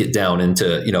to break it down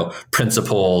into,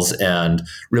 principles and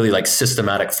really like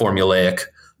systematic formulaic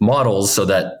models so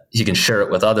that he can share it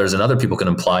with others and other people can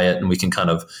apply it and we can kind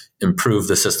of improve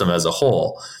the system as a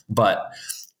whole. But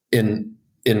in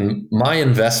my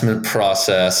investment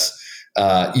process,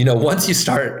 once you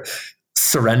start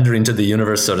surrendering to the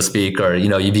universe, so to speak, or,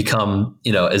 you become,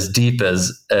 as deep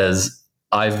as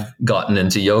I've gotten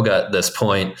into yoga at this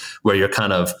point where you're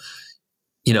kind of,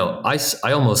 I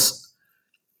almost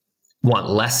want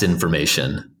less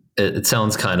information. It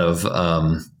sounds kind of,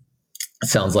 it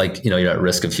sounds like, you're at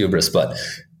risk of hubris, but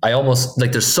I almost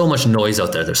like there's so much noise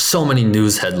out there. There's so many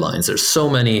news headlines. There's so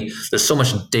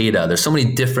much data. There's so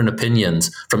many different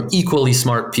opinions from equally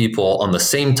smart people on the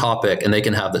same topic, and they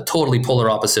can have the totally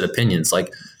polar opposite opinions.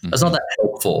 Like that's not that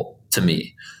helpful to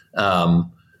me.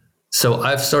 So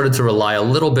I've started to rely a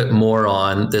little bit more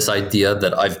on this idea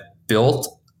that I've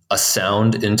built a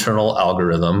sound internal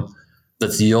algorithm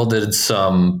that's yielded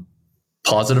some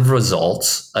positive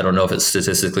results. I don't know if it's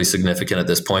statistically significant at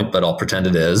this point, but I'll pretend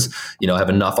it is. I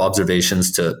have enough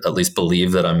observations to at least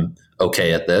believe that I'm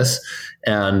okay at this.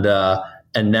 And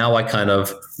now I kind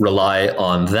of rely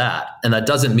on that. And that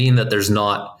doesn't mean that there's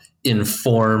not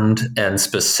informed and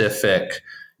specific,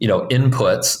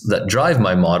 inputs that drive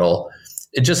my model.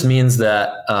 It just means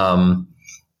that,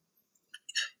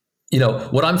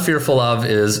 what I'm fearful of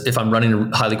is if I'm running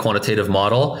a highly quantitative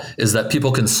model is that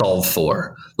people can solve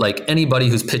for. Like anybody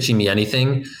who's pitching me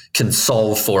anything can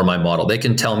solve for my model. They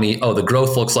can tell me, oh, the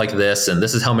growth looks like this, and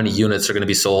this is how many units are going to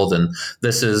be sold, and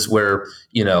this is where,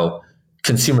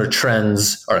 consumer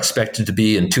trends are expected to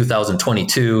be in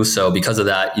 2022. So because of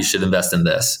that, you should invest in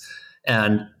this.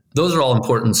 And those are all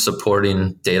important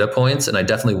supporting data points. And I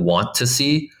definitely want to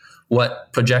see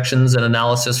what projections and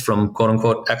analysis from quote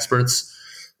unquote experts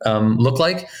look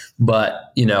like. But,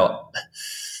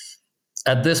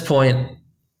 at this point,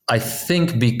 I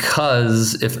think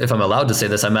because if I'm allowed to say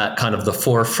this, I'm at kind of the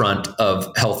forefront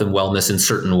of health and wellness in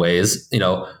certain ways.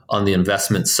 On the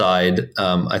investment side,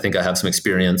 I think I have some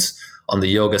experience. On the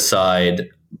yoga side,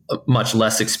 much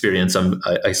less experience.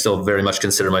 I still very much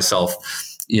consider myself,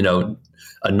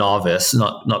 a novice,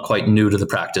 not quite new to the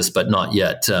practice, but not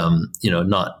yet,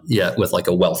 not yet with like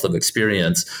a wealth of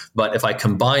experience. But if I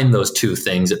combine those two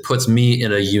things, it puts me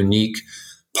in a unique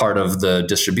part of the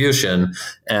distribution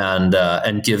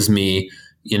and gives me,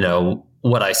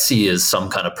 what I see is some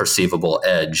kind of perceivable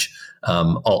edge.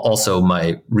 Also,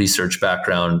 my research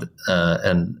background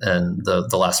and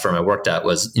the last firm I worked at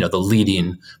was, the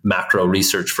leading macro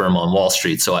research firm on Wall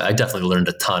Street. So I definitely learned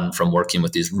a ton from working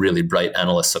with these really bright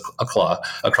analysts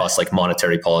across like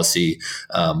monetary policy,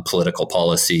 political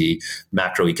policy,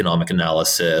 macroeconomic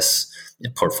analysis,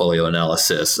 portfolio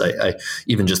analysis. I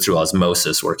even just through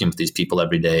osmosis, working with these people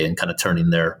every day and kind of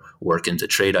turning their work into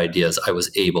trade ideas, I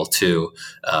was able to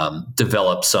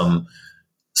develop some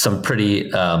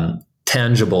pretty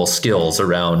tangible skills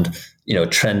around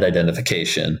trend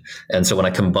identification. And so when I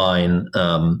combine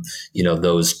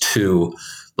those two,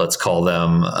 let's call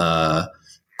them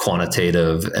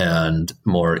quantitative and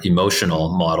more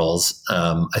emotional models,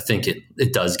 I think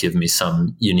it does give me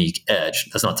some unique edge.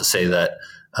 That's not to say that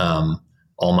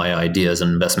all my ideas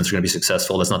and investments are going to be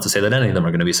successful. That's not to say that any of them are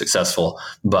going to be successful,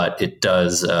 but it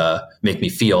does make me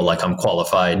feel like I'm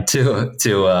qualified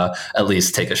to at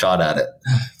least take a shot at it.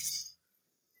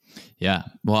 Yeah.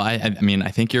 Well, I mean, I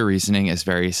think your reasoning is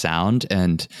very sound,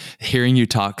 and hearing you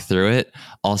talk through it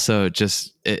also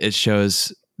just, it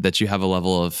shows that you have a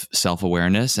level of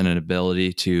self-awareness and an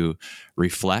ability to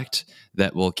reflect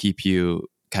that will keep you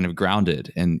kind of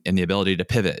grounded in the ability to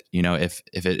pivot. If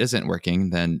it isn't working,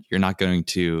 then you're not going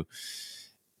to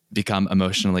become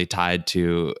emotionally tied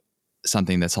to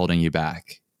something that's holding you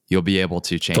back. You'll be able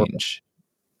to change.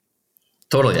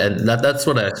 Totally. And that's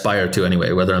what I aspire to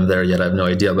anyway. Whether I'm there yet, I have no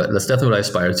idea, but that's definitely what I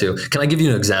aspire to. Can I give you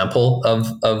an example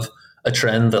of a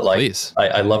trend that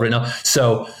I love right now?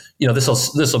 So,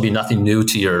 this will be nothing new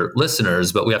to your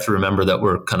listeners, but we have to remember that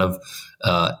we're kind of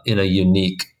in a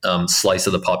unique slice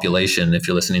of the population if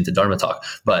you're listening to Dharma Talk.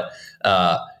 But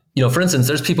for instance,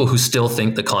 there's people who still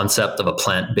think the concept of a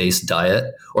plant-based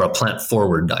diet or a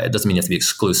plant-forward diet doesn't mean you have to be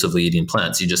exclusively eating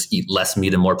plants. You just eat less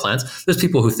meat and more plants. There's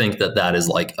people who think that is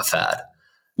like a fad,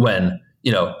 when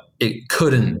it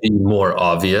couldn't be more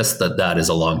obvious that is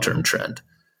a long-term trend.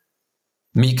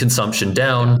 Meat consumption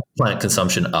down, plant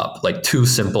consumption up, like two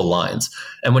simple lines.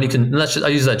 And when I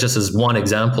use that just as one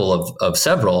example of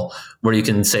several, where you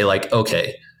can say like,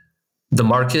 okay, the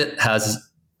market has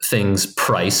things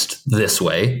priced this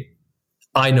way.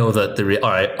 I know that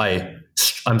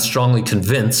I'm strongly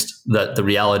convinced that the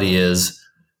reality is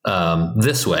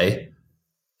this way.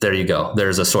 There you go.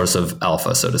 There's a source of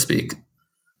alpha, so to speak.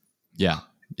 Yeah.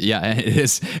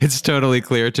 It's totally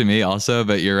clear to me also,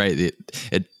 but you're right.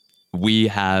 We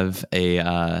have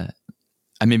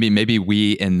maybe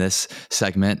we in this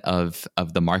segment of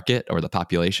the market or the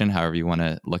population, however you want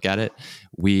to look at it,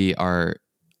 we are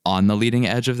on the leading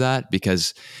edge of that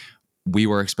because we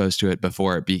were exposed to it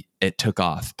before it took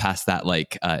off past that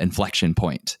inflection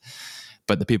point.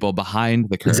 But the people behind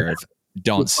the curve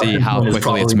don't see how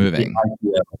quickly it's moving.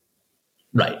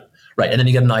 Right. And then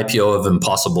you get an IPO of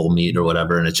Impossible Meat or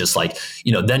whatever. And it's just like,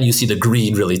 then you see the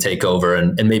greed really take over,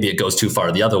 and maybe it goes too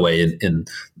far the other way in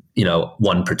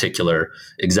one particular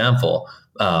example.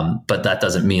 But that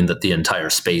doesn't mean that the entire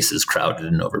space is crowded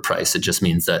and overpriced. It just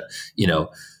means that,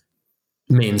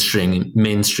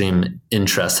 mainstream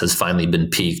interest has finally been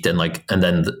peaked, and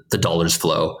then the dollars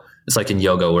flow. It's like in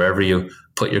yoga, wherever you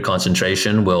put your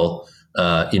concentration will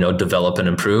develop and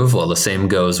improve. Well, the same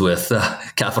goes with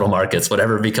capital markets.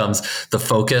 Whatever becomes the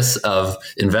focus of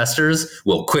investors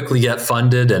will quickly get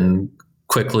funded and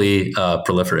quickly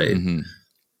proliferate. Mm-hmm.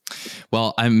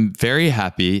 Well, I'm very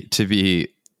happy to be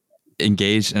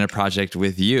engaged in a project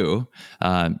with you.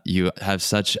 You have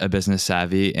such a business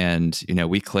savvy, and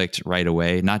we clicked right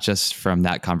away, not just from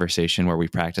that conversation where we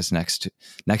practiced next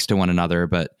to one another,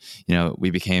 but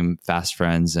we became fast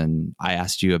friends, and I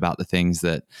asked you about the things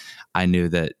that I knew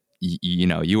that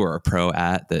you were a pro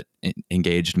at, that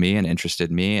engaged me and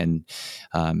interested me, and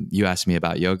you asked me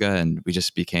about yoga, and we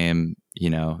just became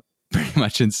pretty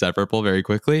much inseparable very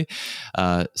quickly.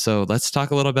 So let's talk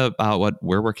a little bit about what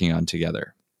we're working on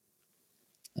together.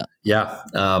 Yeah.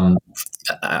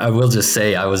 I will just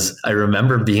say I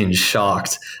remember being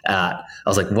shocked I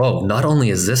was like, whoa, not only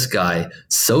is this guy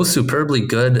so superbly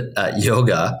good at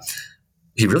yoga,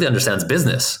 he really understands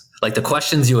business. Like the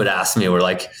questions you would ask me were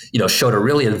showed a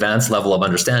really advanced level of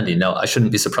understanding. Now, I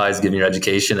shouldn't be surprised given your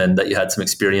education and that you had some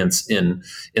experience in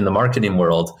the marketing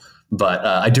world. But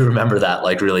I do remember that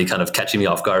really kind of catching me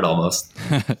off guard almost.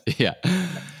 Yeah.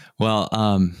 Well,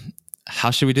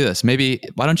 how should we do this? Maybe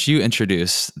why don't you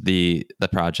introduce the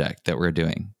project that we're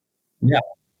doing?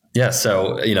 Yeah.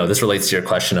 So, this relates to your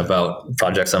question about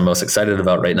projects I'm most excited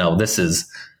about right now. This is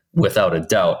without a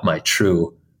doubt my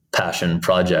true passion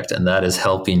project, and that is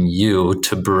helping you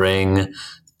to bring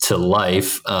to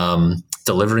life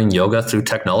delivering yoga through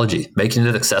technology, making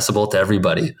it accessible to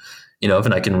everybody.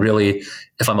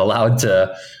 If I'm allowed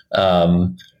to,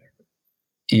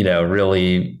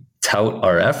 really tout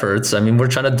our efforts, we're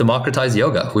trying to democratize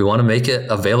yoga. We want to make it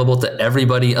available to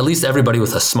everybody, at least everybody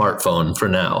with a smartphone for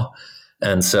now.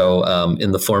 And so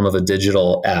in the form of a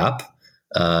digital app,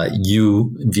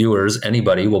 you viewers,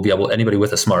 anybody with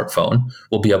a smartphone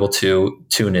will be able to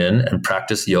tune in and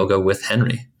practice yoga with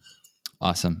Henry.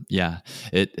 Awesome. Yeah.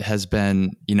 It has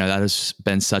been, that has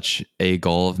been such a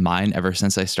goal of mine ever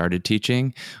since I started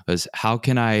teaching, was how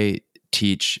can I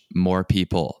teach more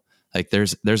people?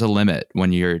 There's a limit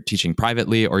when you're teaching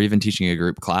privately or even teaching a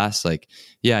group class.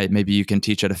 Maybe you can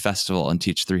teach at a festival and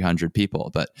teach 300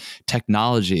 people, but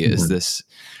technology is this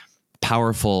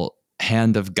powerful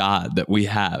hand of God that we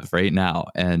have right now.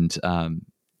 And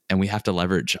we have to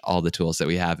leverage all the tools that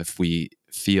we have if we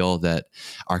feel that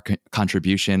our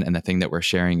contribution and the thing that we're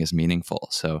sharing is meaningful.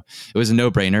 So it was a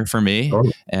no-brainer for me. Oh.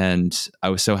 And I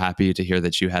was so happy to hear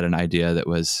that you had an idea that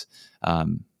was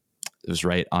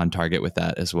right on target with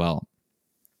that as well.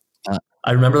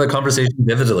 I remember the conversation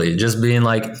vividly, just being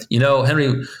like,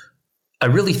 Henry, I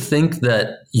really think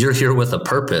that you're here with a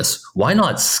purpose. Why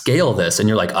not scale this? And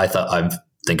you're like, I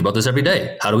think about this every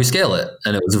day. How do we scale it?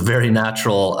 And it was a very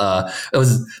natural, it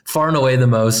was far and away the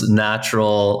most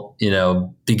natural,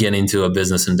 beginning to a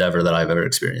business endeavor that I've ever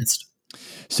experienced.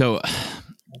 So,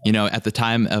 at the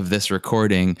time of this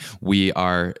recording, we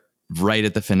are right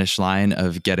at the finish line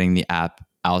of getting the app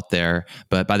out there.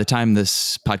 But by the time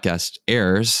this podcast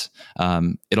airs,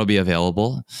 it'll be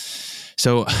available.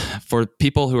 So for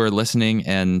people who are listening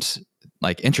and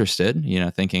like interested,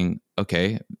 thinking,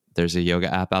 okay, there's a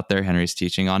yoga app out there, Henry's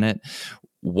teaching on it.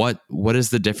 What is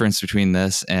the difference between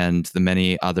this and the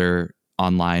many other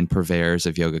online purveyors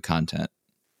of yoga content?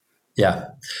 Yeah.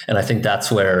 And I think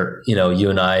that's where, you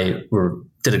and I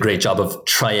did a great job of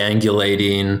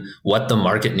triangulating what the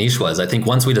market niche was. I think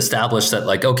once we'd established that,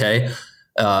 like, okay,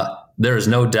 there is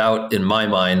no doubt in my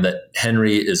mind that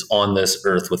Henry is on this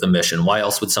earth with a mission. Why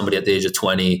else would somebody at the age of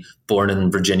 20, born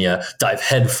in Virginia, dive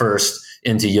headfirst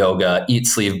into yoga, eat,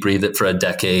 sleep, breathe it for a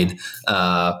decade,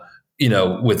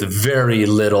 with very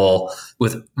little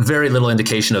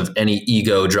indication of any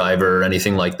ego driver or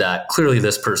anything like that? Clearly,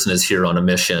 this person is here on a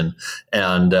mission.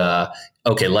 And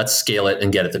okay, let's scale it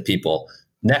and get it to people.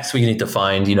 Next, we need to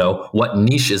find, what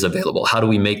niche is available. How do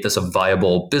we make this a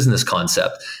viable business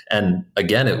concept? And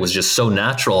again, it was just so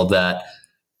natural that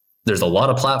there's a lot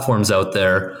of platforms out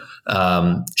there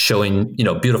showing,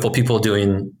 beautiful people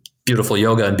doing beautiful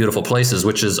yoga in beautiful places,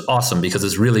 which is awesome because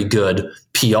it's really good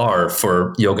PR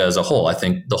for yoga as a whole. I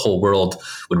think the whole world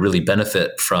would really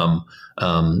benefit from,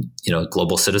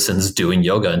 global citizens doing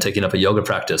yoga and taking up a yoga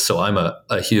practice. So I'm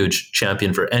a huge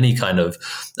champion for any kind of,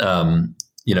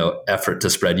 effort to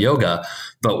spread yoga.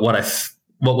 But what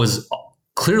was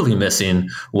clearly missing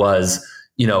was,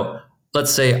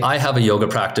 let's say I have a yoga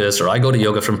practice or I go to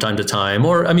yoga from time to time,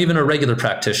 or I'm even a regular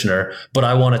practitioner, but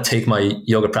I want to take my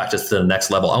yoga practice to the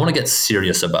next level. I want to get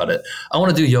serious about it. I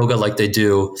want to do yoga like they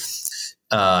do,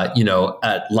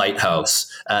 at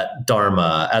Lighthouse, at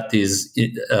Dharma, at these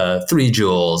 3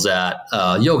 Jewels, at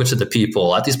Yoga to the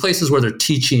People, at these places where they're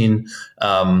teaching,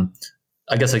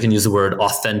 I guess I can use the word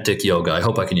authentic yoga. I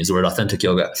hope I can use the word authentic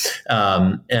yoga.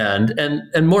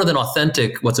 And more than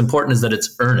authentic, what's important is that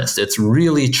it's earnest. It's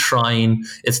really trying.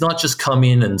 It's not just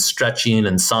coming and stretching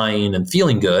and sighing and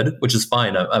feeling good, which is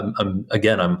fine. I'm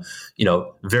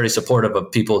very supportive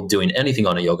of people doing anything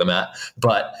on a yoga mat.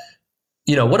 But,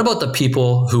 what about the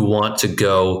people who want to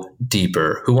go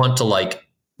deeper, who want to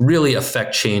really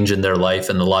affect change in their life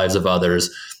and the lives of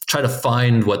others, try to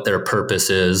find what their purpose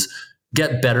is,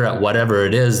 get better at whatever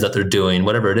it is that they're doing,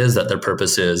 whatever it is that their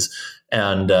purpose is,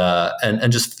 and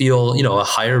just feel, a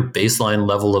higher baseline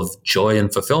level of joy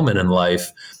and fulfillment in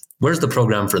life? Where's the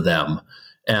program for them?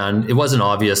 And it wasn't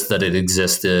obvious that it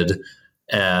existed.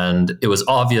 And it was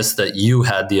obvious that you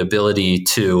had the ability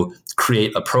to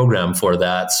create a program for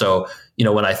that. So,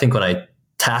 when I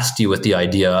tasked you with the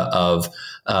idea of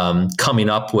coming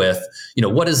up with,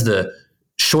 what is the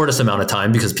shortest amount of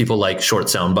time, because people like short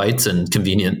sound bites and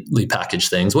conveniently packaged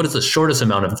things. What is the shortest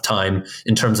amount of time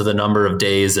in terms of the number of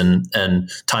days and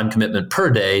time commitment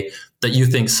per day that you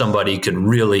think somebody could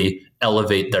really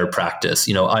elevate their practice?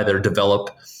 Either develop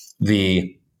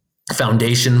the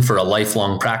foundation for a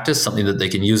lifelong practice, something that they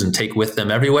can use and take with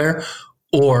them everywhere.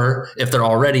 Or if they're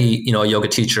already, a yoga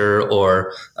teacher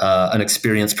or an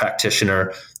experienced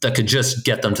practitioner, that could just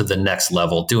get them to the next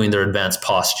level, doing their advanced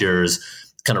postures,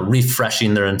 kind of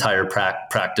refreshing their entire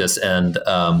practice and,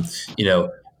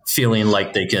 feeling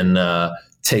like they can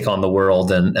take on the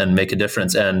world and make a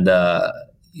difference. And, I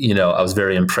was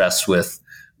very impressed with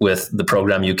the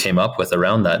program you came up with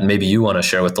around that. And maybe you want to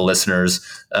share with the listeners,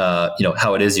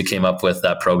 how it is you came up with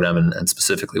that program and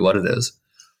specifically what it is.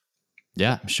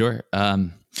 Yeah, sure.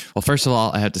 Well, first of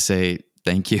all, I have to say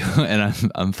thank you. And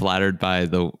I'm flattered by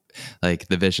the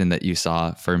vision that you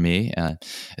saw for me.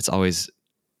 It's always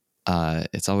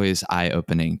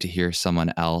eye-opening to hear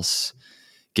someone else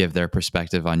give their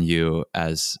perspective on you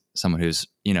as someone who's,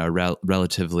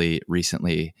 relatively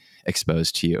recently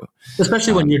exposed to you.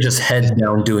 Especially when you're just head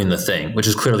down doing the thing, which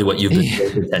is clearly what you've been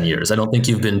doing for 10 years. I don't think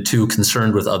you've been too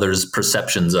concerned with others'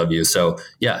 perceptions of you. So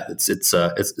yeah,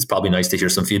 it's probably nice to hear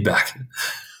some feedback.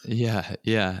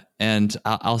 Yeah. And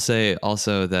I'll say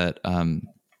also that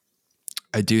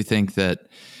I do think that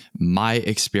my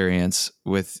experience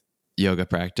with yoga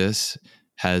practice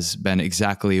has been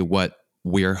exactly what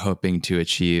we're hoping to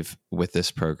achieve with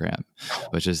this program,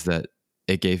 which is that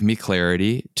it gave me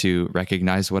clarity to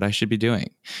recognize what I should be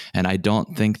doing. And I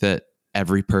don't think that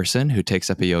every person who takes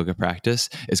up a yoga practice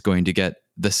is going to get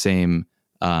the same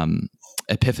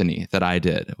epiphany that I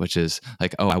did, which is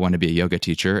like, oh, I want to be a yoga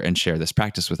teacher and share this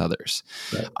practice with others.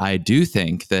 Right. I do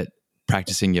think that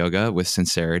practicing yoga with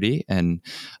sincerity and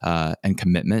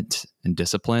commitment and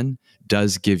discipline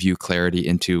does give you clarity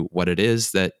into what it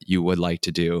is that you would like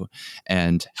to do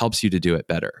and helps you to do it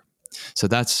better. So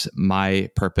that's my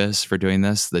purpose for doing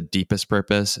this. The deepest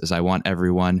purpose is I want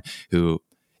everyone who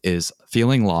is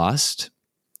feeling lost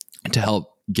to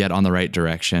help get on the right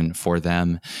direction for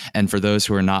them. And for those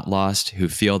who are not lost, who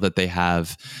feel that they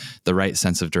have the right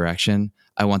sense of direction,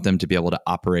 I want them to be able to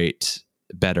operate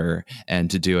better and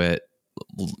to do it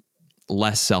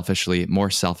less selfishly, more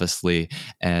selflessly,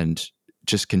 and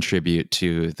just contribute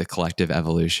to the collective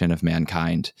evolution of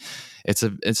mankind. It's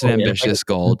an ambitious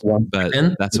goal, but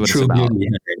that's what it's about.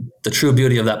 The true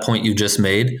beauty of that point you just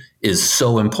made is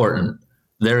so important.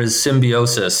 There is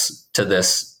symbiosis to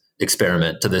this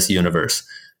experiment, to this universe.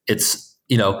 It's,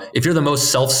 if you're the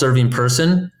most self-serving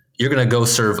person, you're going to go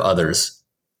serve others,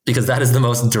 because that is the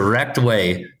most direct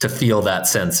way to feel that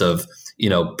sense of,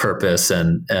 purpose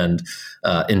and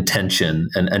intention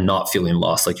and not feeling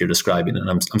lost like you're describing. And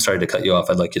I'm sorry to cut you off.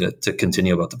 I'd like you to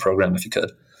continue about the program if you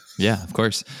could. Yeah, of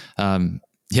course. But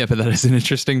that is an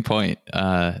interesting point.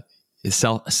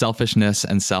 Selfishness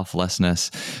and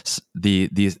selflessness,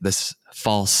 this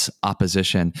false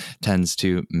opposition tends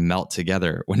to melt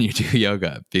together when you do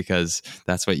yoga, because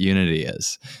that's what unity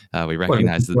is. We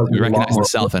recognize the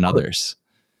self in others.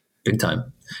 Big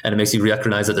time. And it makes you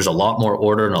recognize that there's a lot more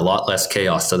order and a lot less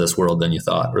chaos to this world than you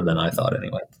thought, or than I thought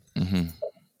anyway. Mm-hmm.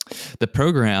 The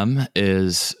program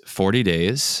is 40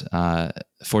 days.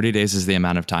 40 days is the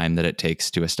amount of time that it takes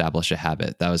to establish a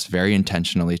habit. That was very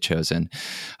intentionally chosen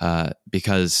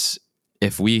because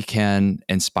if we can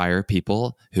inspire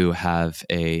people who have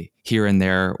a here and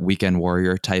there weekend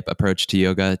warrior type approach to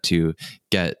yoga to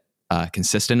get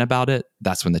consistent about it,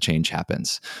 that's when the change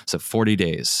happens. So 40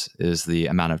 days is the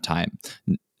amount of time.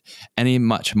 Any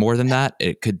much more than that,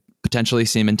 it could potentially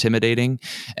seem intimidating.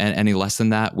 And any less than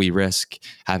that, we risk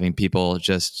having people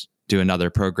just do another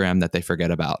program that they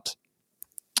forget about.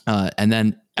 And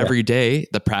then every day,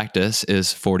 the practice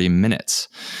is 40 minutes.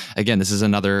 Again, this is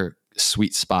another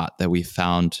sweet spot that we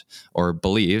found or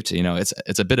believed.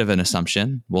 It's a bit of an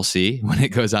assumption. We'll see when it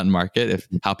goes out in market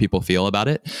how people feel about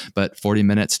it. But 40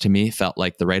 minutes to me felt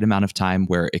like the right amount of time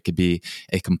where it could be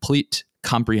a complete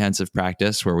comprehensive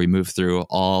practice where we move through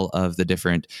all of the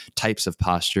different types of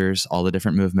postures, all the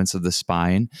different movements of the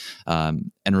spine,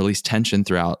 and release tension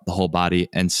throughout the whole body,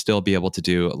 and still be able to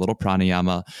do a little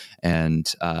pranayama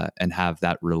and have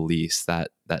that release, that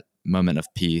moment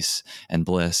of peace and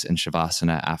bliss in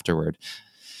shavasana afterward.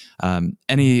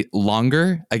 Any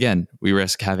longer, again, we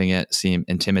risk having it seem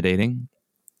intimidating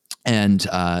and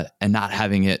not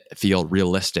having it feel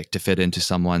realistic to fit into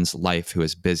someone's life who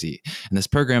is busy. And this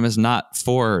program is not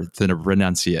for the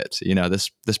renunciate.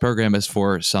 This program is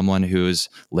for someone who's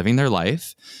living their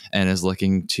life and is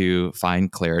looking to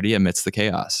find clarity amidst the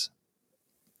chaos.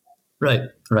 Right.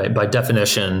 By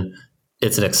definition,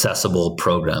 it's an accessible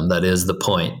program. That is the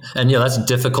point. And that's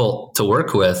difficult to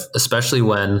work with, especially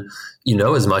when you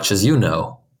know as much as you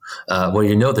know. When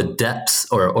you know the depths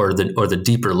or the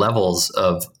deeper levels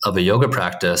of a yoga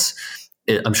practice,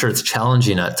 I'm sure it's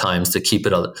challenging at times to keep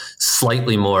it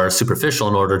slightly more superficial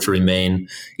in order to remain,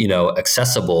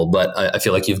 accessible. But I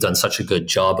feel like you've done such a good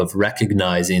job of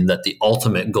recognizing that the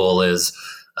ultimate goal is,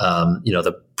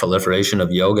 the proliferation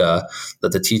of yoga,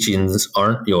 that the teachings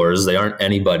aren't yours, they aren't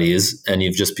anybody's, and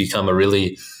you've just become a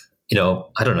really,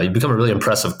 you've become a really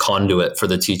impressive conduit for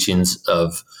the teachings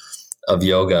of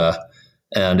yoga.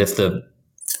 And if the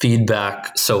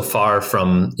feedback so far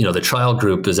from, the trial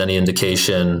group is any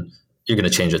indication, you're going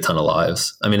to change a ton of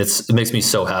lives. I mean, it makes me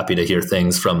so happy to hear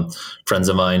things from friends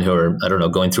of mine who are,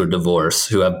 going through a divorce,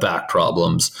 who have back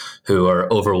problems, who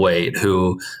are overweight,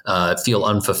 who feel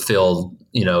unfulfilled,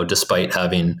 despite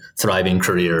having thriving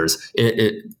careers.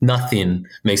 Nothing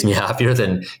makes me happier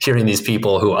than hearing these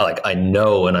people who I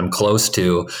know and I'm close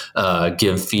to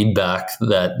give feedback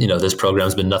that, this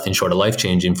program's been nothing short of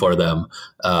life-changing for them.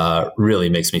 Really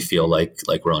makes me feel like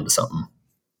we're onto something.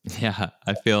 Yeah,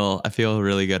 I feel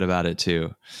really good about it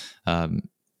too.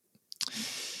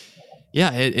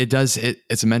 It does.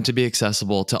 It's meant to be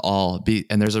accessible to all.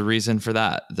 And there's a reason for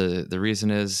that. The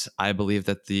reason is I believe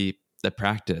that the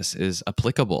practice is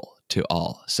applicable to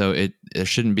all. So there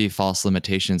shouldn't be false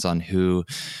limitations on who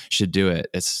should do it.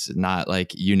 It's not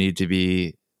like you need to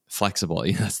be flexible.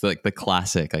 That's like the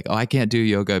classic, I can't do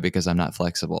yoga because I'm not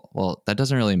flexible. Well, that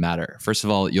doesn't really matter. First of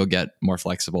all, you'll get more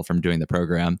flexible from doing the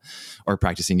program or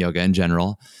practicing yoga in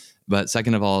general. But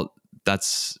second of all,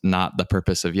 that's not the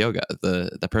purpose of yoga.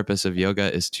 The purpose of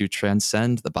yoga is to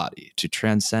transcend the body, to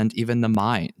transcend even the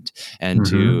mind, and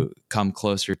to come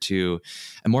closer to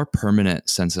a more permanent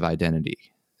sense of identity.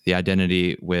 The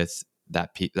identity with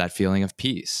that feeling of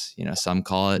peace. Some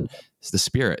call it the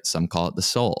spirit, some call it the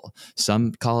soul,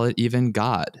 some call it even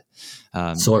God,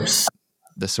 source,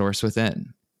 the source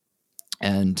within.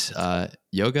 And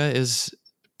yoga is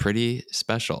pretty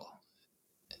special.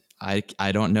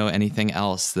 I don't know anything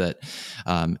else that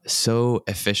so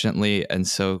efficiently and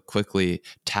so quickly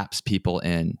taps people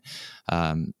in.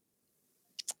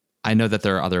 I know that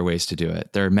there are other ways to do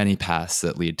it. There are many paths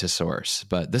that lead to source,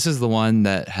 but this is the one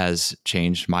that has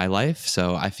changed my life.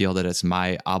 So I feel that it's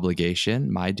my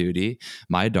obligation, my duty,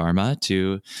 my dharma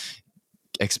to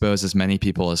expose as many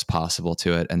people as possible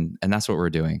to it. And that's what we're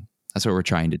doing. That's what we're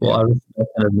trying to do. Well, I respect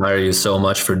and admire you so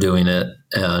much for doing it.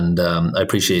 And I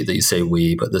appreciate that you say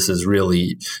we, but this is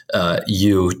really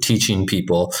you teaching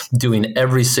people, doing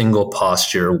every single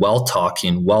posture, while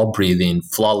talking, while breathing,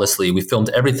 flawlessly. We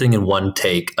filmed everything in one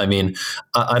take. I mean,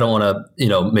 I don't want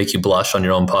to, make you blush on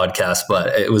your own podcast,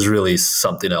 but it was really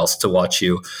something else to watch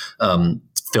you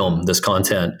film this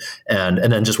content and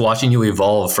then just watching you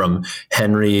evolve from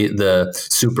Henry, the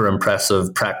super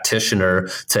impressive practitioner,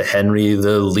 to Henry,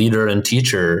 the leader and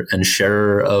teacher and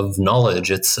sharer of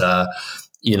knowledge. It's, I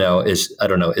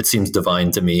don't know, it seems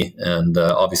divine to me. And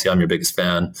obviously I'm your biggest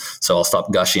fan, so I'll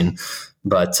stop gushing.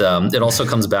 But it also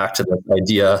comes back to the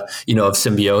idea, of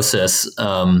symbiosis,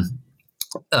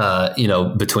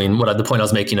 between the point I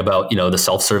was making about, the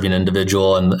self-serving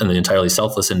individual and the entirely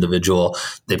selfless individual.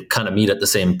 They kind of meet at the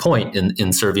same point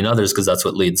in serving others, because that's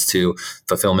what leads to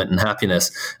fulfillment and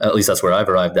happiness. At least that's where I've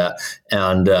arrived at.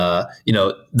 And,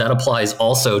 that applies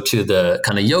also to the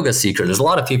kind of yoga seeker. There's a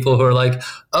lot of people who are like,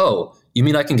 oh, you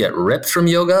mean I can get ripped from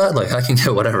yoga? Like I can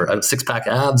get whatever, a 6-pack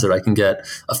abs, or I can get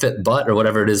a fit butt, or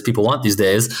whatever it is people want these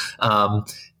days.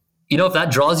 If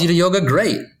that draws you to yoga,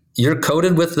 great. You're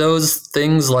coated with those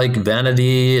things like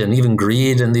vanity and even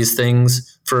greed and these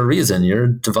things for a reason. You're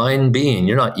a divine being.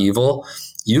 You're not evil.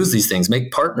 Use these things.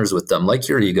 Make partners with them, like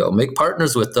your ego. Make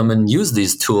partners with them and use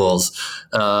these tools.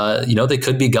 They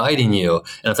could be guiding you.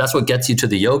 And if that's what gets you to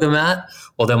the yoga mat,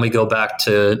 well, then we go back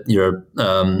to your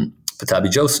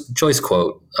Pattabhi Jois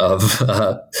quote of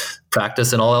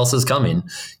practice and all else is coming.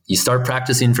 You start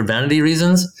practicing for vanity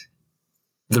reasons,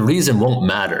 the reason won't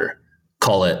matter.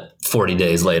 Call it 40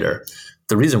 days later.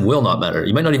 The reason will not matter.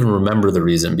 You might not even remember the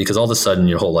reason, because all of a sudden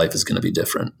your whole life is going to be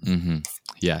different. Mm-hmm.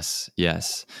 Yes.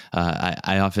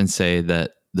 I often say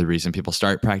that the reason people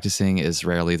start practicing is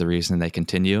rarely the reason they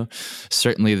continue.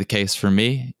 Certainly the case for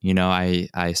me.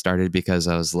 I started because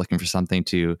I was looking for something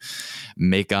to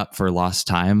make up for lost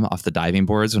time off the diving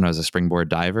boards when I was a springboard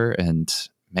diver. And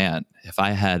man, if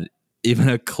I had even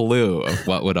a clue of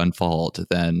what would unfold,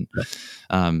 then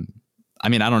I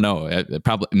don't know.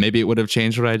 Maybe it would have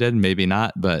changed what I did, maybe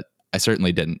not, but I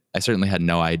certainly didn't. I certainly had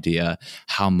no idea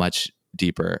how much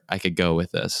deeper I could go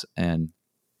with this, and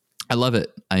I love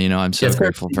it. I'm so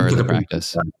grateful for the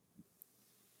practice.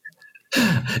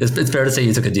 It's fair to say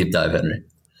you took a deep dive, Henry.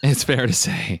 It's fair to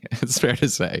say.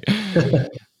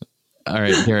 All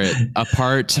right, Garrett,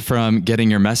 apart from getting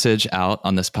your message out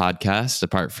on this podcast,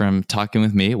 apart from talking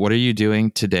with me, what are you doing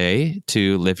today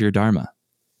to live your Dharma?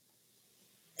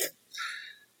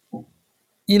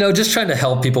 Just trying to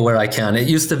help people where I can. It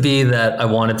used to be that I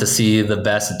wanted to see the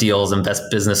best deals and best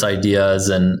business ideas.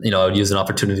 And, I would use an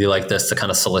opportunity like this to kind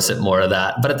of solicit more of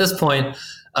that. But at this point,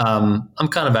 I'm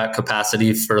kind of at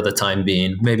capacity for the time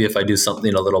being. Maybe if I do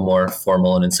something a little more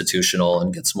formal and institutional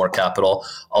and get some more capital,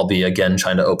 I'll be again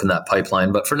trying to open that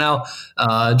pipeline. But for now,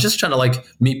 just trying to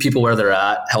meet people where they're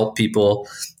at, help people,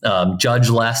 judge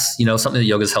less. Something that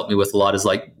yoga's helped me with a lot is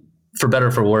for better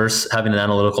or for worse, having an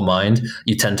analytical mind,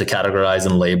 you tend to categorize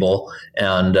and label,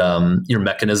 and your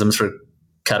mechanisms for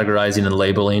categorizing and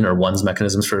labeling, or one's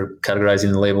mechanisms for categorizing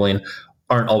and labeling,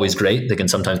 aren't always great. They can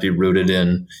sometimes be rooted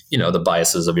in, the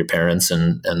biases of your parents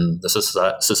and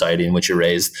the society in which you're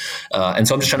raised. And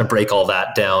so I'm just trying to break all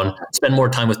that down, spend more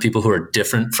time with people who are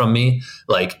different from me,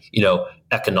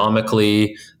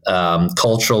 economically,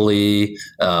 culturally,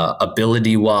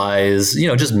 ability-wise,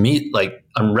 just meet,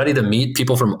 I'm ready to meet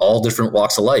people from all different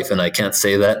walks of life. And I can't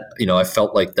say that, I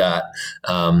felt like that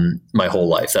my whole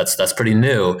life. That's pretty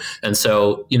new. And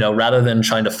so, rather than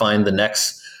trying to find the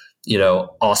next,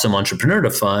 awesome entrepreneur to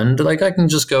fund, I can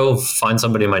just go find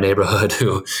somebody in my neighborhood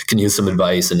who can use some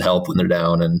advice and help when they're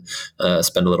down, and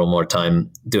spend a little more time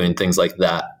doing things like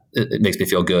that. It makes me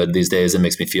feel good these days. It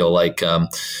makes me feel like,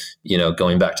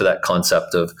 going back to that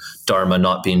concept of Dharma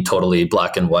not being totally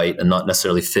black and white and not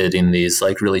necessarily fitting these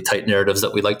really tight narratives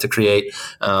that we like to create.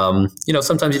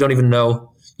 Sometimes you don't even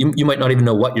know, you might not even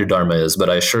know what your Dharma is, but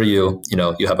I assure you,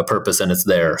 you have a purpose and it's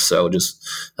there. So just,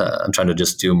 I'm trying to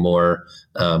just do more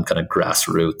kind of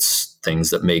grassroots things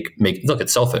that make, look,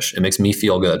 it's selfish. It makes me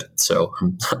feel good. So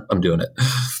I'm doing it.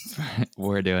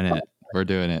 We're doing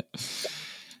it.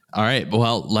 All right.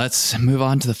 Well, let's move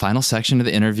on to the final section of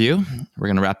the interview. We're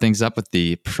going to wrap things up with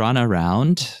the prana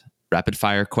round. rapid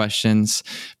fire questions.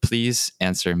 Please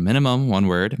answer minimum 1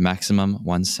 word, maximum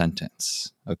 1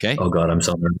 sentence. Okay? Oh God, I'm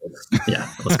so nervous.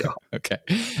 Yeah, let's go. Okay.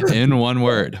 In 1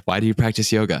 word, why do you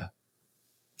practice yoga?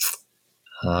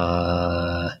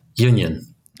 Union.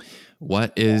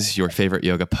 What is your favorite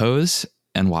yoga pose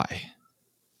and why?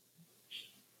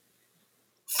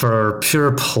 For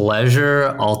pure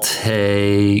pleasure, I'll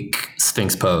take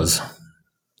Sphinx pose.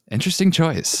 Interesting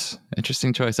choice. I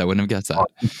wouldn't have guessed that.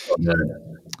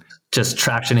 Just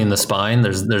tractioning the spine.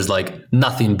 There's like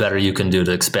nothing better you can do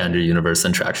to expand your universe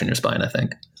than traction your spine, I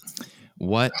think.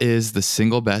 What is the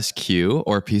single best cue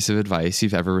or piece of advice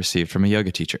you've ever received from a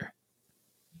yoga teacher?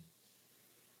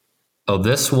 Oh,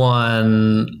 this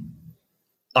one,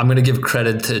 I'm going to give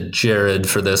credit to Jared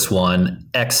for this one.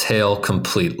 Exhale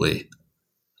completely.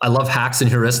 I love hacks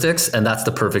and heuristics, and that's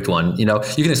the perfect one. You know,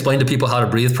 you can explain to people how to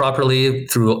breathe properly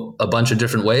through a bunch of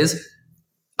different ways.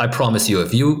 I promise you,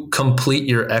 if you complete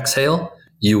your exhale,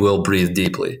 you will breathe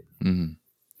deeply. Mm-hmm.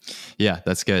 Yeah,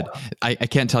 that's good. I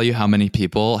can't tell you how many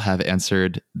people have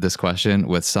answered this question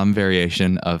with some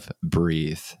variation of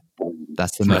breathe.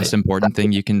 That's the most important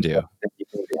thing you can do.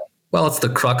 Well, it's the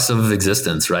crux of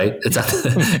existence, right? It's at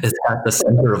the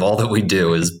center of all that we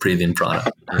do is breathing prana.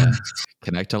 Yeah.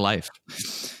 Connect to life.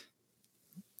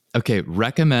 Okay,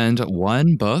 recommend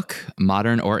 1 book,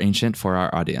 modern or ancient, for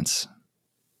our audience.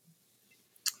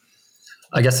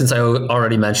 I guess since I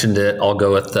already mentioned it, I'll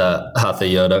go with the Hatha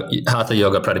Yoga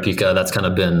Pradipika. That's kind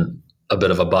of been a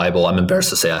bit of a Bible. I'm embarrassed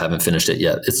to say I haven't finished it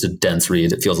yet. It's a dense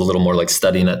read. It feels a little more like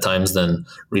studying at times than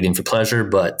reading for pleasure,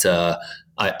 but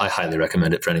I highly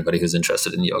recommend it for anybody who's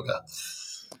interested in yoga.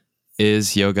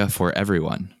 Is yoga for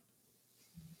everyone?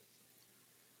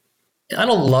 I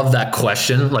don't love that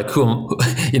question. Like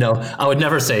I would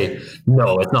never say,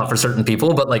 no, it's not for certain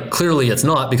people, but like clearly it's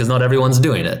not because not everyone's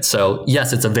doing it. So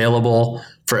yes, it's available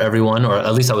for everyone, or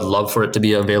at least I would love for it to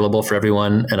be available for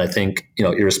everyone. And I think,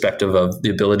 irrespective of the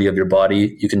ability of your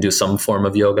body, you can do some form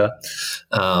of yoga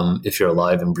if you're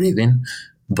alive and breathing.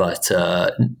 But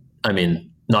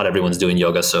not everyone's doing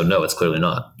yoga. So no, it's clearly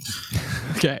not.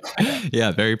 Okay.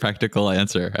 Yeah. Very practical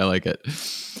answer. I like it.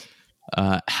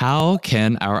 How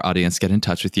can our audience get in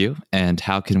touch with you, and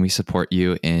how can we support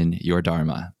you in your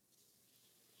Dharma?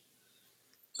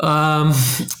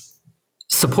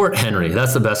 Support Henry.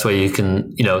 That's the best way you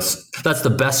can, that's the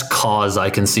best cause I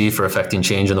can see for affecting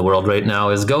change in the world right now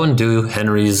is go and do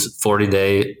Henry's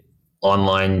 40-day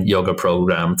online yoga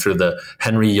program through the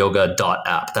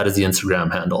henryyoga.app. That is the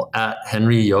Instagram handle,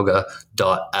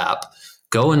 @henryyoga.app.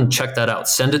 Go and check that out.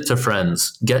 Send it to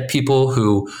friends. Get people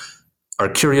who are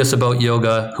curious about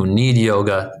yoga, who need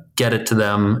yoga, get it to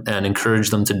them and encourage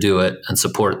them to do it and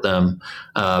support them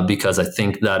because I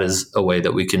think that is a way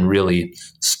that we can really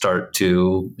start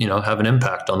to, have an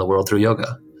impact on the world through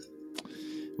yoga.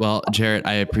 Well, Jarrett,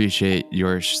 I appreciate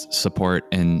your support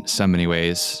in so many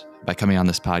ways by coming on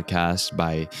this podcast,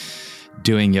 by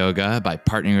doing yoga, by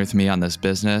partnering with me on this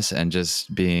business, and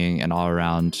just being an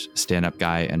all-around stand-up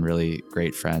guy and really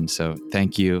great friend. So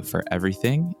thank you for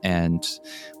everything, and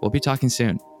we'll be talking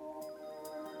soon.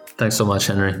 Thanks so much,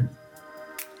 Henry.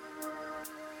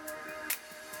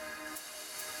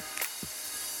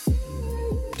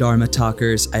 Dharma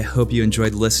Talkers, I hope you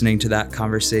enjoyed listening to that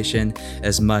conversation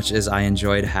as much as I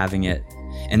enjoyed having it.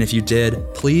 And if you did,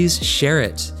 please share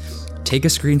it. Take a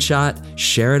screenshot,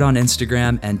 share it on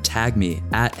Instagram, and tag me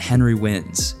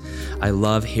 @HenryWins. I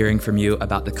love hearing from you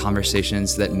about the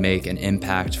conversations that make an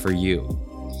impact for you.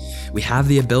 We have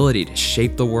the ability to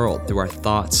shape the world through our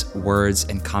thoughts, words,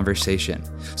 and conversation.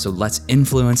 So let's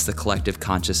influence the collective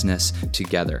consciousness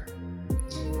together.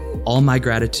 All my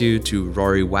gratitude to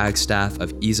Rory Wagstaff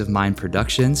of Ease of Mind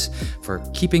Productions for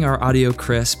keeping our audio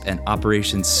crisp and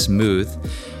operations smooth,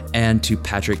 and to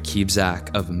Patrick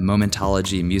Kiebzak of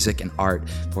Momentology Music and Art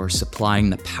for supplying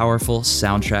the powerful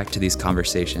soundtrack to these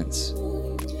conversations.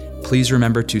 Please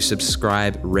remember to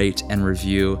subscribe, rate, and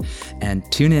review, and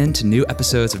tune in to new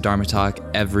episodes of Dharma Talk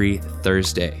every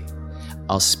Thursday.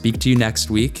 I'll speak to you next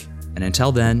week, and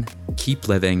until then, keep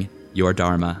living your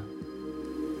Dharma.